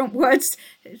of different words.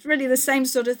 It's really the same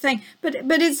sort of thing. But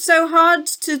it's so hard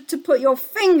to put your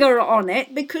finger on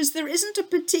it because there isn't a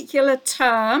particular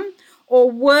term or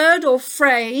word or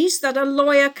phrase that a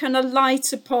lawyer can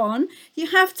alight upon.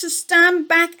 You have to stand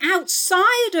back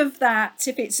outside of that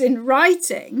if it's in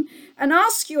writing and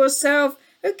ask yourself,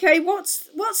 okay,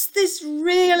 what's this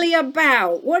really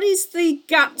about? What is the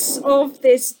guts of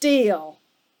this deal?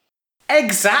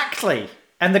 Exactly.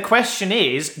 And the question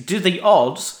is, do the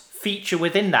odds feature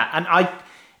within that? And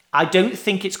I don't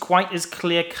think it's quite as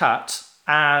clear cut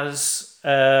as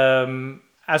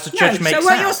a judge makes out. So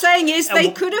what you're saying is they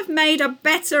could have made a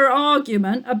better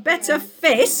argument, a better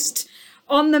fist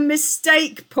on the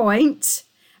mistake point,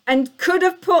 and could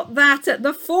have put that at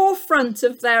the forefront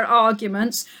of their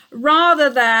arguments rather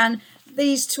than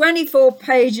these 24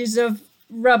 pages of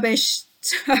rubbish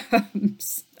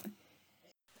terms.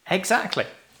 Exactly.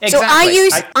 So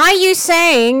are you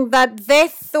saying that they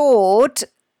thought,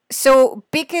 so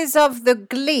because of the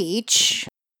glitch,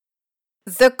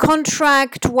 the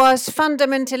contract was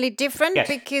fundamentally different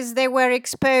because they were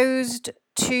exposed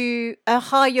to a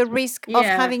higher risk of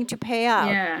having to pay out?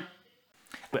 Yeah.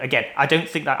 Again, I don't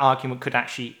think that argument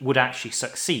would actually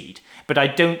succeed. But I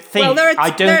don't think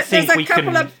there's we can. a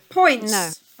couple of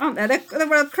points, aren't there? There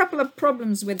were a couple of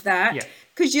problems with that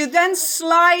because you're then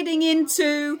sliding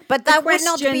into. But that would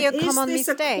not be a common mistake. Is this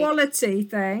mistake. a quality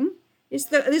thing? Is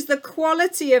the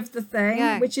quality of the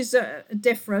thing which is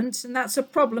different, and that's a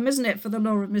problem, isn't it, for the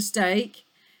law of mistake?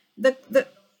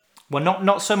 Well,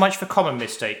 not so much for common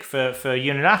mistake. For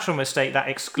unilateral mistake, that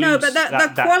excludes. No, but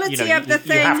the quality of the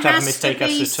thing has to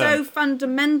be so term.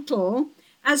 fundamental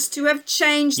as to have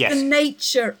changed the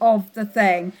nature of the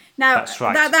thing. Now, that's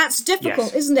right. That's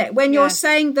difficult, isn't it? When you're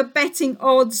saying the betting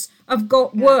odds have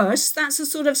got worse, that's a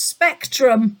sort of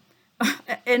spectrum,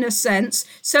 in a sense.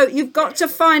 So you've got to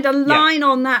find a line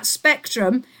on that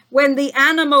spectrum when the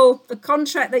animal, the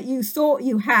contract that you thought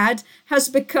you had, has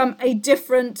become a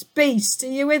different beast. Are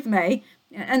you with me?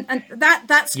 And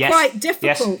that's quite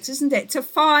difficult, isn't it, to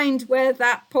find where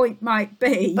that point might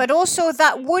be. But also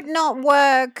that would not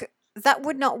work. That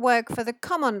would not work for the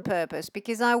common purpose,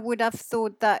 because I would have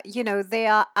thought that, they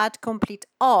are at complete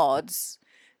odds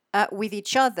with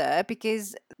each other,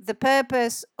 because the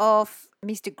purpose of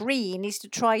Mr. Green is to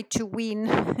try to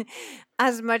win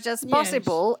as much as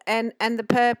possible, and the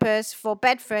purpose for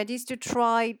Bedford is to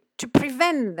try to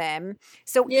prevent them.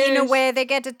 So in a way, they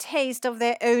get a taste of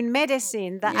their own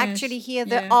medicine. That actually here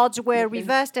the odds were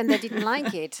reversed and they didn't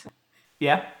like it.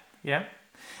 Yeah.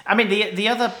 I mean, the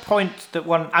other point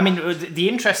the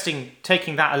interesting,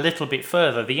 taking that a little bit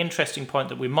further, the interesting point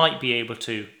that we might be able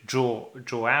to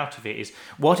draw out of it is,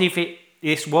 what if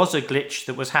this was a glitch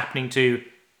that was happening to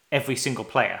every single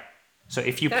player? So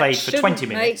if you played for 20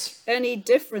 minutes... That shouldn't make any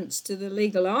difference to the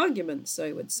legal arguments,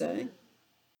 I would say.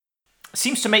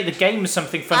 Seems to make the game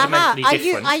something fundamentally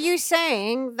different. Are you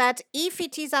saying that if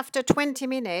it is after 20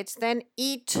 minutes, then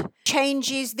it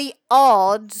changes the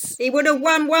odds? He would have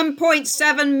won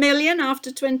 1.7 million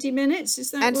after 20 minutes,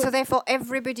 is that? And so therefore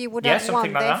everybody would have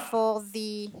won. Like therefore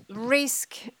the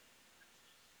risk...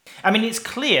 I mean, it's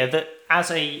clear that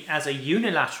as a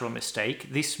unilateral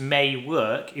mistake, this may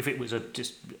work if it was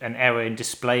an error in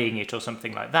displaying it or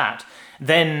something like that.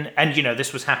 Then, and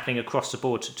this was happening across the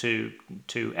board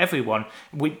to everyone.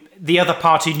 The other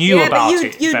party knew about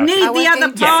it. You'd need the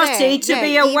other party to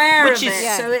be aware of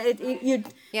it.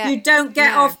 So you don't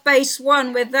get off base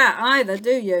one with that either,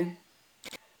 do you?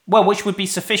 Well, which would be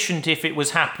sufficient if it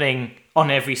was happening on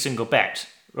every single bet,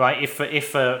 right? If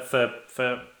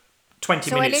for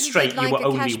 20 minutes straight, you were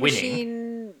only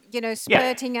winning. Machine,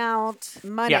 spurting out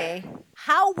money. Yeah.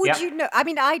 How would you know? I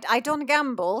mean, I don't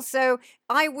gamble, so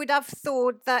I would have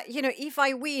thought that, if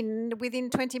I win within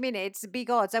 20 minutes,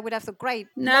 big odds, I would have thought, great.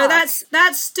 No,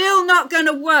 that's still not going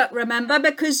to work, remember,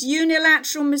 because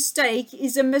unilateral mistake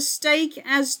is a mistake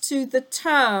as to the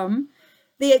term,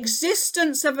 the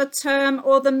existence of a term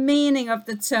or the meaning of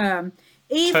the term.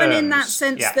 Even in that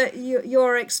sense that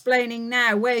you're explaining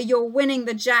now, where you're winning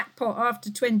the jackpot after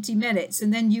 20 minutes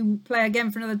and then you play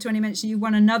again for another 20 minutes and you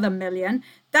won another million,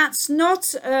 that's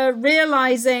not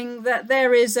realizing that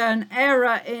there is an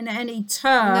error in any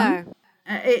term. No.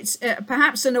 It's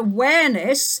perhaps an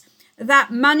awareness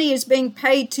that money is being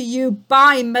paid to you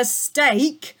by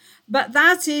mistake, but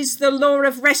that is the law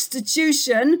of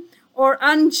restitution or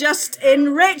unjust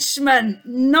enrichment,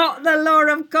 not the law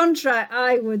of contract,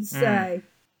 I would say.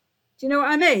 Do you know what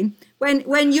I mean?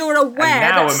 When you're aware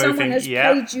that someone has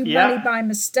paid you money by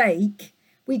mistake,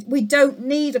 we don't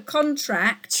need a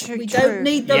contract. We True. don't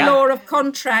need the Yeah. law of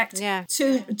contract Yeah.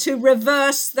 to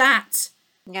reverse that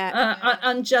Yeah.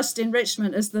 unjust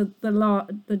enrichment, as the law,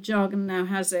 the jargon now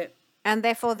has it. And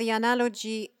therefore, the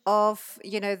analogy of,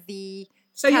 the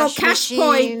So your cash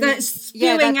point machine, that's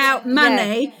spewing out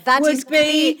money that would is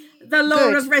be the law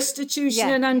good. of restitution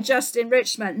Yeah. and unjust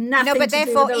enrichment. Nothing No, but to do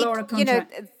therefore, with the law of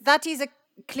contract. that is a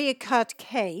clear-cut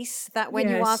case that when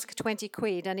you Yes. ask 20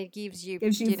 quid and it gives you,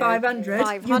 Gives you, know, 500. You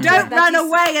 500, don't that run is-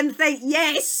 away and think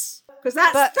yes, because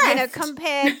that's But theft.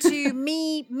 compared to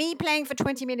me playing for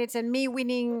 20 minutes and me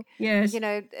winning, Yes.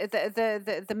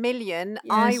 the million,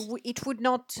 Yes. it would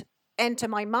not enter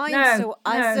my mind. No, so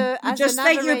as no. a You as just an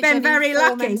think you've average been and very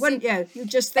lucky, informant- wouldn't you? You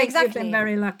just think you've Exactly. been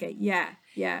very lucky. Yeah,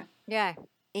 yeah. Yeah.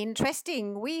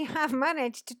 Interesting. We have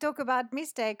managed to talk about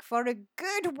mistake for a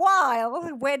good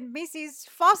while when Mrs.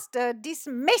 Foster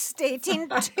dismissed it in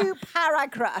 2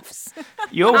 paragraphs.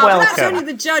 You're Oh, that's only welcome.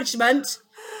 the judgment.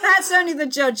 That's only the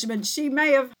judgment. She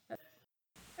may have.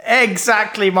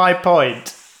 Exactly my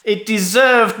point. It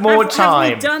deserved more Have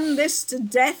time. we done this to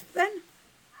death then?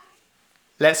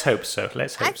 Let's hope so.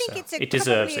 Let's hope I think so. it's It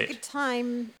deserves probably a good it.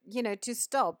 time, to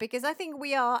stop, because I think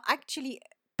we are actually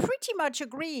pretty much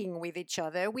agreeing with each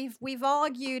other. We've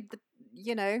argued,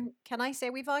 can I say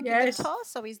we've argued Yes. the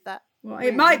toss, or is that? Well,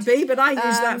 it might be, but I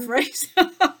use that Um, phrase. You'll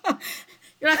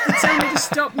have to tell me to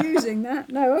stop using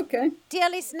that. No, okay. Dear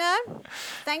listener,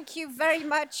 thank you very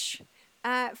much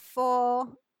for.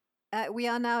 We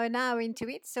are now an hour into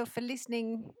it, so for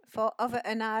listening for over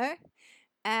an hour,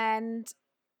 and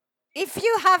if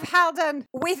you have held on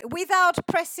without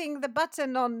pressing the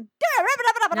button on,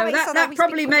 No, so that we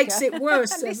probably speak makes quicker. it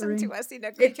worse, Listen to Severine. us in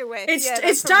a quicker way. It's Yeah,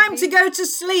 that's time to probably- go to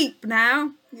sleep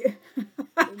now.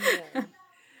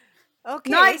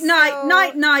 Okay,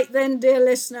 Night, then, dear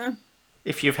listener.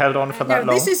 If you've held on for No, that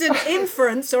long. this is an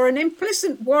inference or an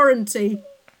implicit warranty,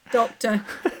 Dr.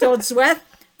 Dodsworth,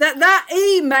 that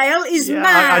email is Yeah,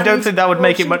 mad. I don't think that would Or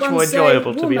make it should much one more say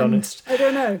enjoyable, to be woman? honest. I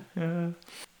don't know.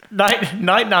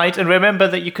 Night, and remember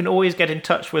that you can always get in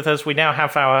touch with us. We now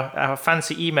have our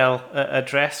fancy email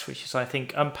address, which is, I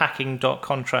think,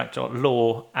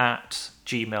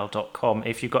 unpacking.contract.law@gmail.com.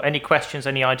 If you've got any questions,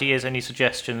 any ideas, any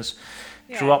suggestions,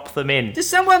 drop them in. Does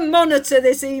someone monitor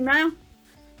this email?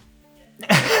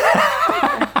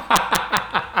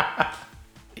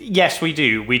 Yes, we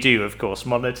do. We do, of course,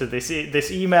 monitor this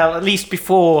email at least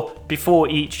before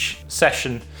each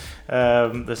session.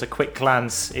 There's a quick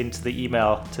glance into the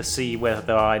email to see whether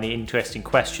there are any interesting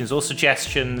questions or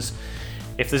suggestions.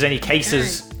 If there's any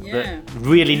cases that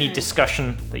really need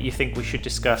discussion that you think we should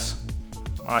discuss,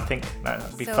 I think that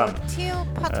would be fun. Till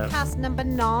podcast number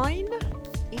 9,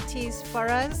 it is for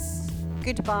us.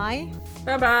 Goodbye.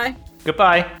 Bye-bye.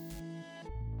 Goodbye.